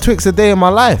never had Twix a day in my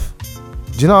life.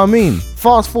 Do you know what I mean?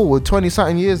 Fast forward 20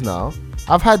 something years now,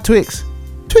 I've had Twix.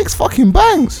 Twix fucking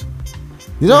bangs.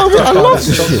 You know what I mean? I love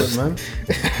this shit. man.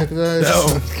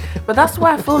 But that's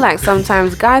why I feel like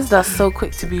sometimes guys that are so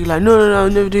quick to be like, no,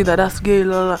 never do that, that's gay,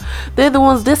 la, la. They're the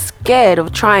ones they're scared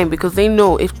of trying because they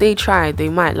know if they try, they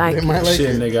might like They it. might like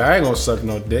Shit, it. nigga, I ain't gonna suck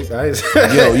no dick. Yo,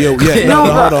 yeah. No,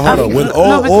 No, but hold on. When no,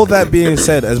 all that being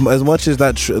said, as much as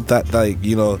that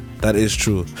that is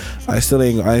true, I still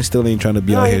ain't trying to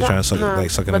be out here trying to suck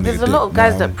sucking a But nigga there's a dick. lot of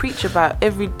guys Nah, that preach about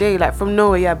every day, like from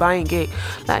nowhere, yeah, but I ain't gay.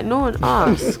 Like no one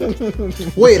asks.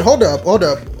 Wait, hold up.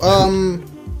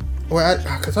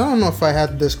 Because I don't know if I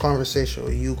had this conversation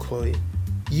with you, Chloe.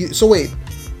 Wait,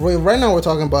 right now we're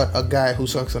talking about a guy who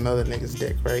sucks another nigga's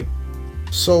dick, right?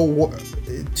 So,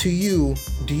 to you,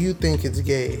 do you think it's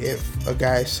gay if a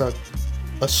guy sucked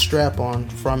a strap-on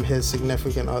from his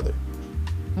significant other?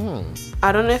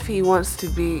 I don't know if he wants to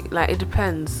be like. It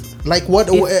depends. Like what?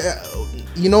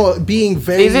 Being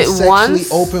very Is it sexually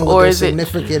once, open or with their is it-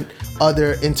 significant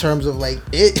other in terms of like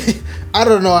it. I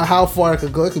don't know how far it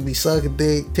could go. It could be sucking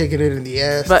dick, taking it in the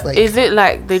ass. But like, is it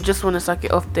like they just want to suck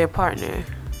it off their partner?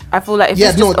 I feel like if yeah,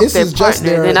 it's no, just this off their is just partner,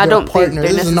 their then I don't partner. think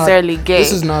they're This is not- necessarily gay.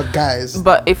 This is not guys.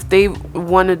 But if they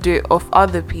want to do it off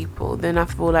other people, then I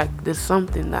feel like there's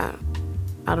something that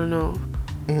I don't know.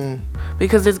 Mm-hmm.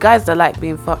 Because there's guys that like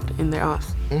being fucked in their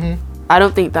ass. Mm-hmm. I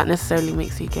don't think that necessarily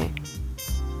makes you gay.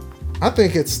 I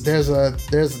think there's a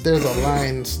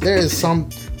line. There's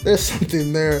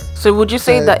something there. So would you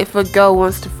say that if a girl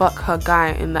wants to fuck her guy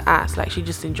in the ass, like she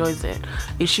just enjoys it,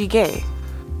 is she gay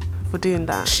for doing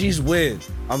that? she's weird.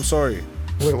 I'm sorry,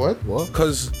 Wait, what?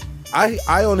 cause I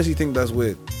honestly think that's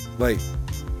weird. Like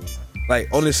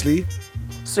honestly.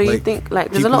 So you like, think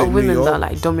like there's a people lot of in New women that York- are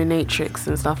like dominatrix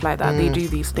and stuff like that. They do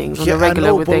these things on Yeah, a regular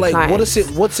I know, with but their like, clients.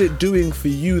 what's it doing for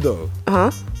you though?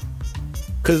 Huh?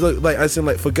 Because like I said,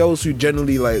 like for girls who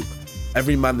generally like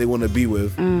every man they want to be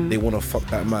with, they want to fuck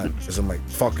that man. As in like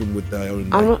fucking with their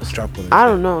own I'm like, not- strap on. I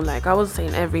don't know. Like I was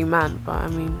saying every man, but I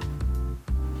mean,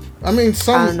 I mean,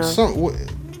 I don't know.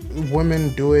 some women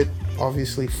do it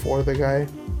obviously for the guy.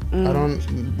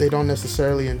 They don't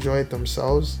necessarily enjoy it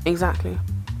themselves. exactly.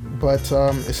 But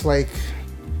it's like,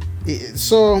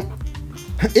 so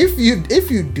if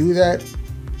you do that,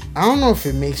 I don't know if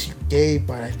it makes you gay,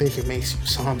 but I think it makes you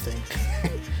something.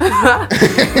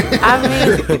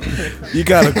 I mean, You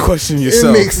gotta question It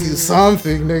yourself. makes you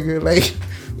something, nigga. Like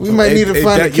we might need to It-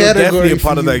 find a that- you're category definitely a for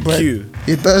part of you, that but queue.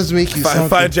 It does make you something.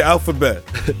 Find your alphabet.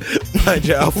 Find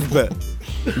your alphabet.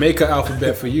 make an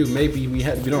alphabet for you. Maybe we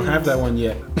don't have that one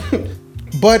yet.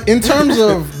 But in terms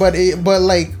of, but if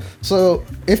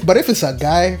it's a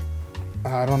guy,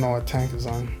 I don't know what tank is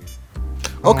on.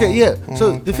 Okay, yeah.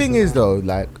 So the thing is though,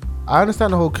 like, I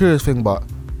understand the whole curious thing, but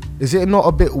is it not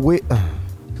a bit weird?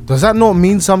 Does that not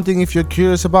mean something if you're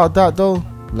curious about that though?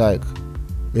 Like,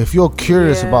 if you're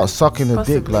curious about sucking a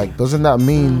dick, like, doesn't that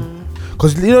mean?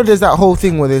 Because you know, there's that whole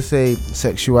thing where they say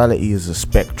sexuality is a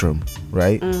spectrum,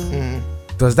 right?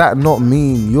 Does that not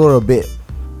mean you're a bit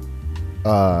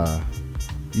on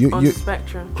the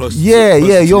spectrum?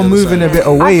 You're moving a bit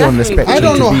away on the spectrum. I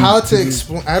don't know how to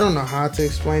explain. I don't know how to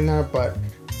explain that, but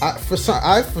I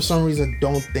for some reason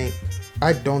don't think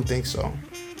so.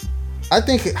 I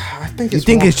think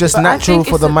it's just natural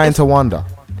for the mind to wander.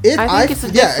 I think it's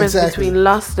a difference between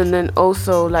lust and then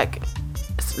also like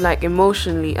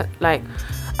emotionally. Like,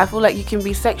 I feel like you can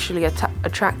be sexually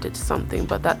attracted to something,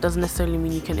 but that doesn't necessarily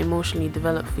mean you can emotionally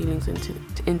develop feelings into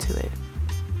it.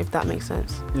 If that makes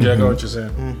sense. Yeah, I know what you're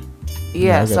saying.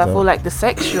 Yeah, so I feel like the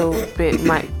sexual bit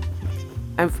might.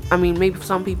 I mean, maybe for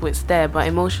some people it's there, but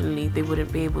emotionally they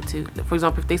wouldn't be able to. For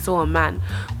example, if they saw a man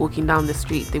walking down the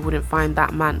street, they wouldn't find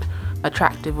that man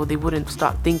attractive, or they wouldn't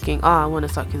start thinking, I want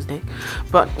to suck his dick.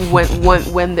 But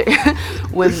when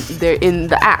they're in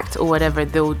the act or whatever,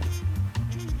 they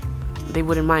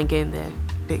wouldn't mind getting their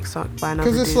dick sucked by another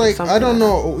dude. Because it's like, I don't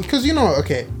know, because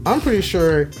okay, I'm pretty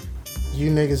sure you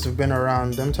niggas have been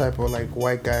around them type of like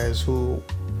white guys who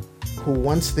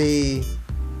once they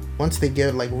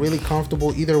get like really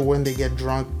comfortable, either when they get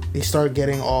drunk, they start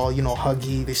getting all,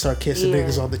 huggy, they start kissing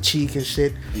niggas on the cheek and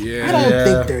shit. I don't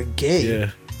think they're gay.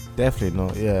 Definitely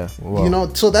not.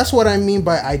 Well, so that's what I mean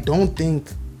by I don't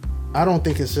think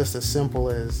it's just as simple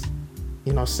as,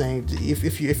 saying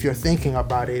if you're thinking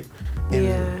about it.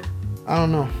 I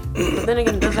don't know. But then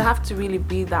again, does it have to really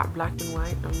be that black and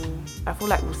white? I mean, I feel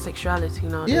like with sexuality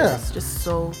nowadays, it's just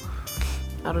so,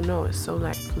 I don't know, it's so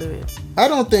like fluid. I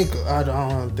don't think a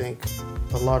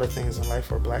lot of things in life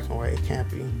are black and white. It can't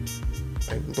be.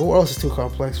 Like, the world is too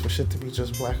complex for shit to be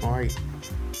just black and white.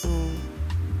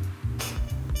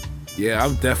 Yeah,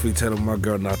 I'm definitely telling my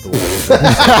girl not to watch.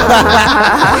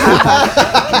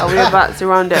 Are we about to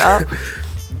round it up?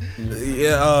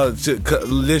 Yeah,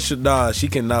 she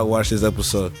cannot watch this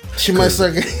episode. She might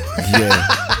start getting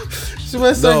she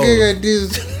might start getting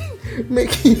ideas.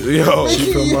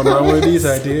 She from my mind with these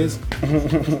ideas.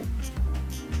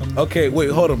 Okay,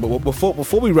 wait, hold on. But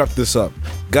before we wrap this up,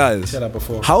 guys,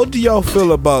 before. How do y'all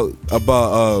feel about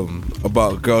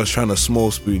girls trying to small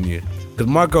spoon you? Cause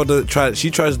my girl tries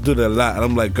to do that a lot, and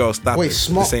I'm like, girl, stop it. This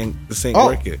ain't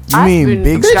working. You mean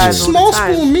big guys? Small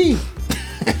spoon me.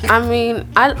 I mean,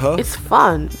 it's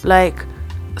fun. Like,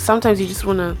 sometimes you just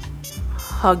wanna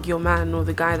hug your man or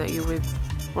the guy that you're with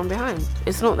from behind.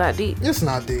 It's not that deep. It's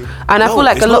not deep. And I feel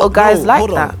like a lot of guys like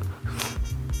that.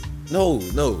 No,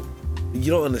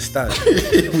 you don't understand.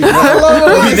 we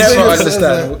never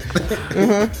understand.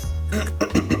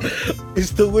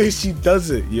 It's the way she does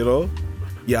it,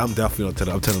 Yeah, I'm definitely not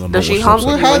telling. I'm telling them. Does she hump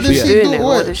you when she's doing it?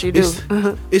 What does she do?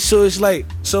 It's like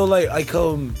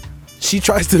she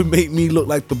tries to make me look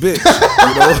like the bitch.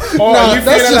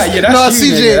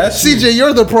 CJ,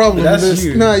 you're the problem. That's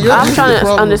you. I'm trying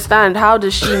to understand, how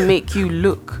does she make you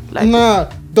look like?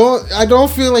 I don't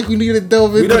feel like we need to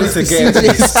delve into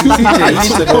this.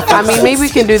 I mean, maybe we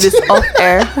can do this off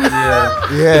air.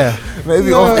 Yeah.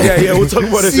 Maybe off air. Yeah, we'll talk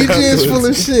about it. CJ is full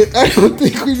of shit. I don't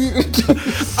think we need to.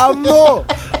 I'm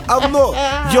not.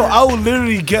 Yo, I will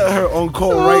literally get her on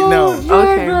call right now.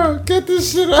 Okay. No, get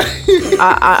this shit out.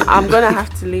 I'm gonna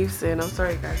have to leave soon. I'm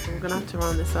sorry, guys. We're gonna have to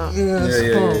round this up. Yeah.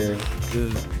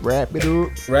 Wrap it up.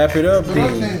 Wrap it up,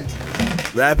 dude.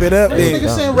 Wrap it up, nigga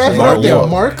saying wrap it up, yo.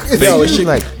 Mark. Yo,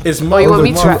 it's Mark. You want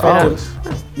me to wrap it up?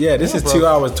 Yeah, this is 2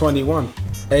 hours 21.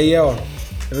 Hey, yo,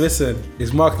 listen,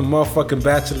 it's Mark the motherfucking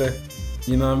Bachelor.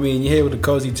 You know what I mean? You're here with the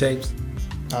Cozy Tapes.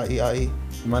 IE.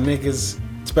 My niggas,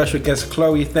 special guest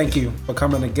Chloe. Thank you for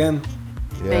coming again.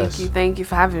 Yes. Thank you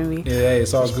for having me. Yeah,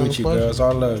 it's all Gucci, girl. It's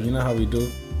all love. You know how we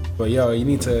do. But yo, you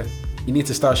need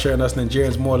to start sharing us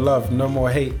Nigerians more love, no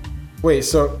more hate. Wait,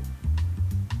 so.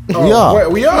 We are.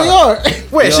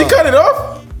 Wait, she cut it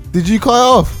off? Did you cut it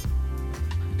off?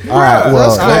 Alright,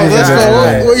 let's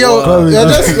go. Yo,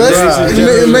 let's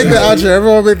make the outro.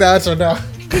 Everyone make the outro now.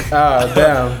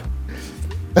 Damn.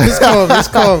 It's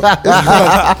calm.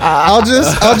 I'll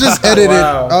just edit it.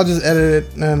 I'll just edit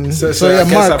it. And so yeah,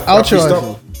 Mark,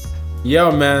 outro.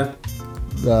 Yo, man.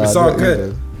 It's all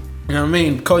good. You know what I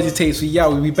mean? Cozy Tapes,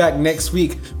 we'll be back next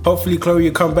week. Hopefully Chloe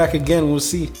will come back again. We'll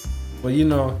see. But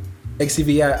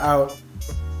XCVI out.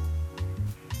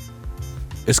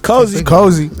 It's cozy. It's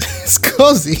cozy. It's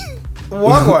cozy.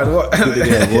 What?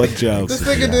 Yeah, one job. This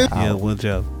nigga did. Yeah, one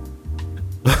job.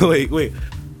 wait,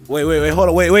 hold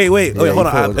on, wait, Yeah, hold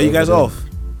on. Are you guys off?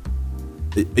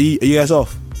 Are you guys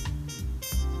off?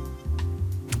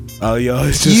 Oh, yo,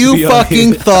 it's just You me on fucking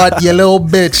here. thought, you little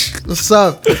bitch. What's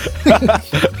up?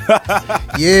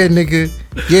 Yeah, nigga.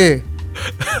 Yeah.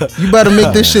 You better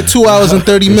make this shit 2 hours and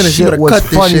 30 minutes. You Shit better was cut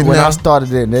this funny shit when now. I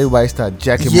started it and everybody started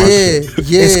jacking my Yeah, shit.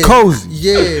 yeah. It's cozy.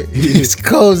 Yeah, it's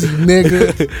cozy,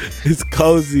 nigga. It's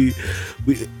cozy.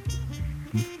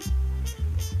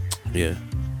 Yeah.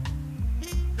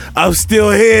 I'm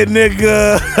still here,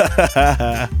 nigga.